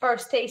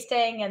first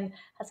tasting and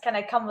has kind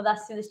of come with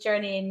us through this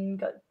journey and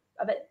got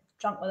a bit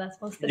drunk with us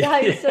most of the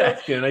time. So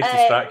it's been a nice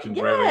distraction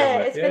for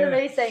everyone. It's been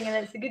amazing,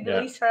 and it's a good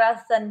release for us,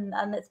 and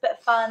it's a bit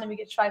of fun, and we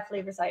get to try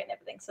flavours out and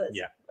everything. So it's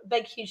a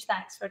big, huge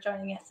thanks for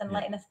joining us and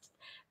letting us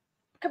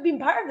being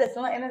part of this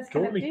and letting us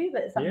kind of do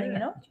something,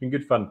 It's been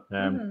good fun.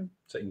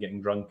 Sitting,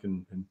 getting drunk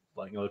and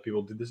letting other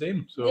people do the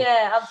same. So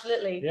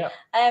absolutely.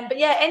 But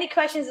any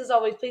questions as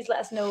always, please let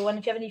us know. And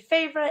if you have any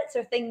favourites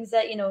or things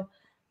that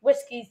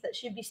whiskies that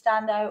should be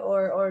standout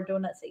or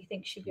donuts that you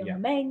think should be on the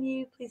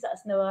menu, please let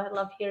us know. I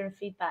love hearing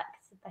feedback.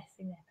 It's the best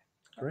thing ever.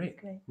 Great.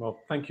 Well,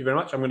 thank you very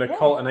much. I'm going to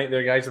call it a night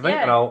there, guys, I think,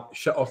 and I'll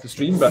shut off the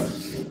stream. But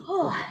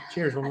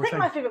cheers one more time. I think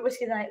my favourite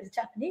whiskey of the night was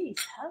Japanese.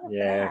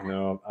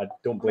 No, I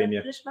don't blame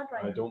you.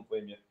 I don't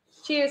blame you.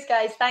 Cheers,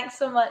 guys. Thanks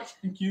so much.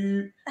 Thank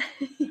you.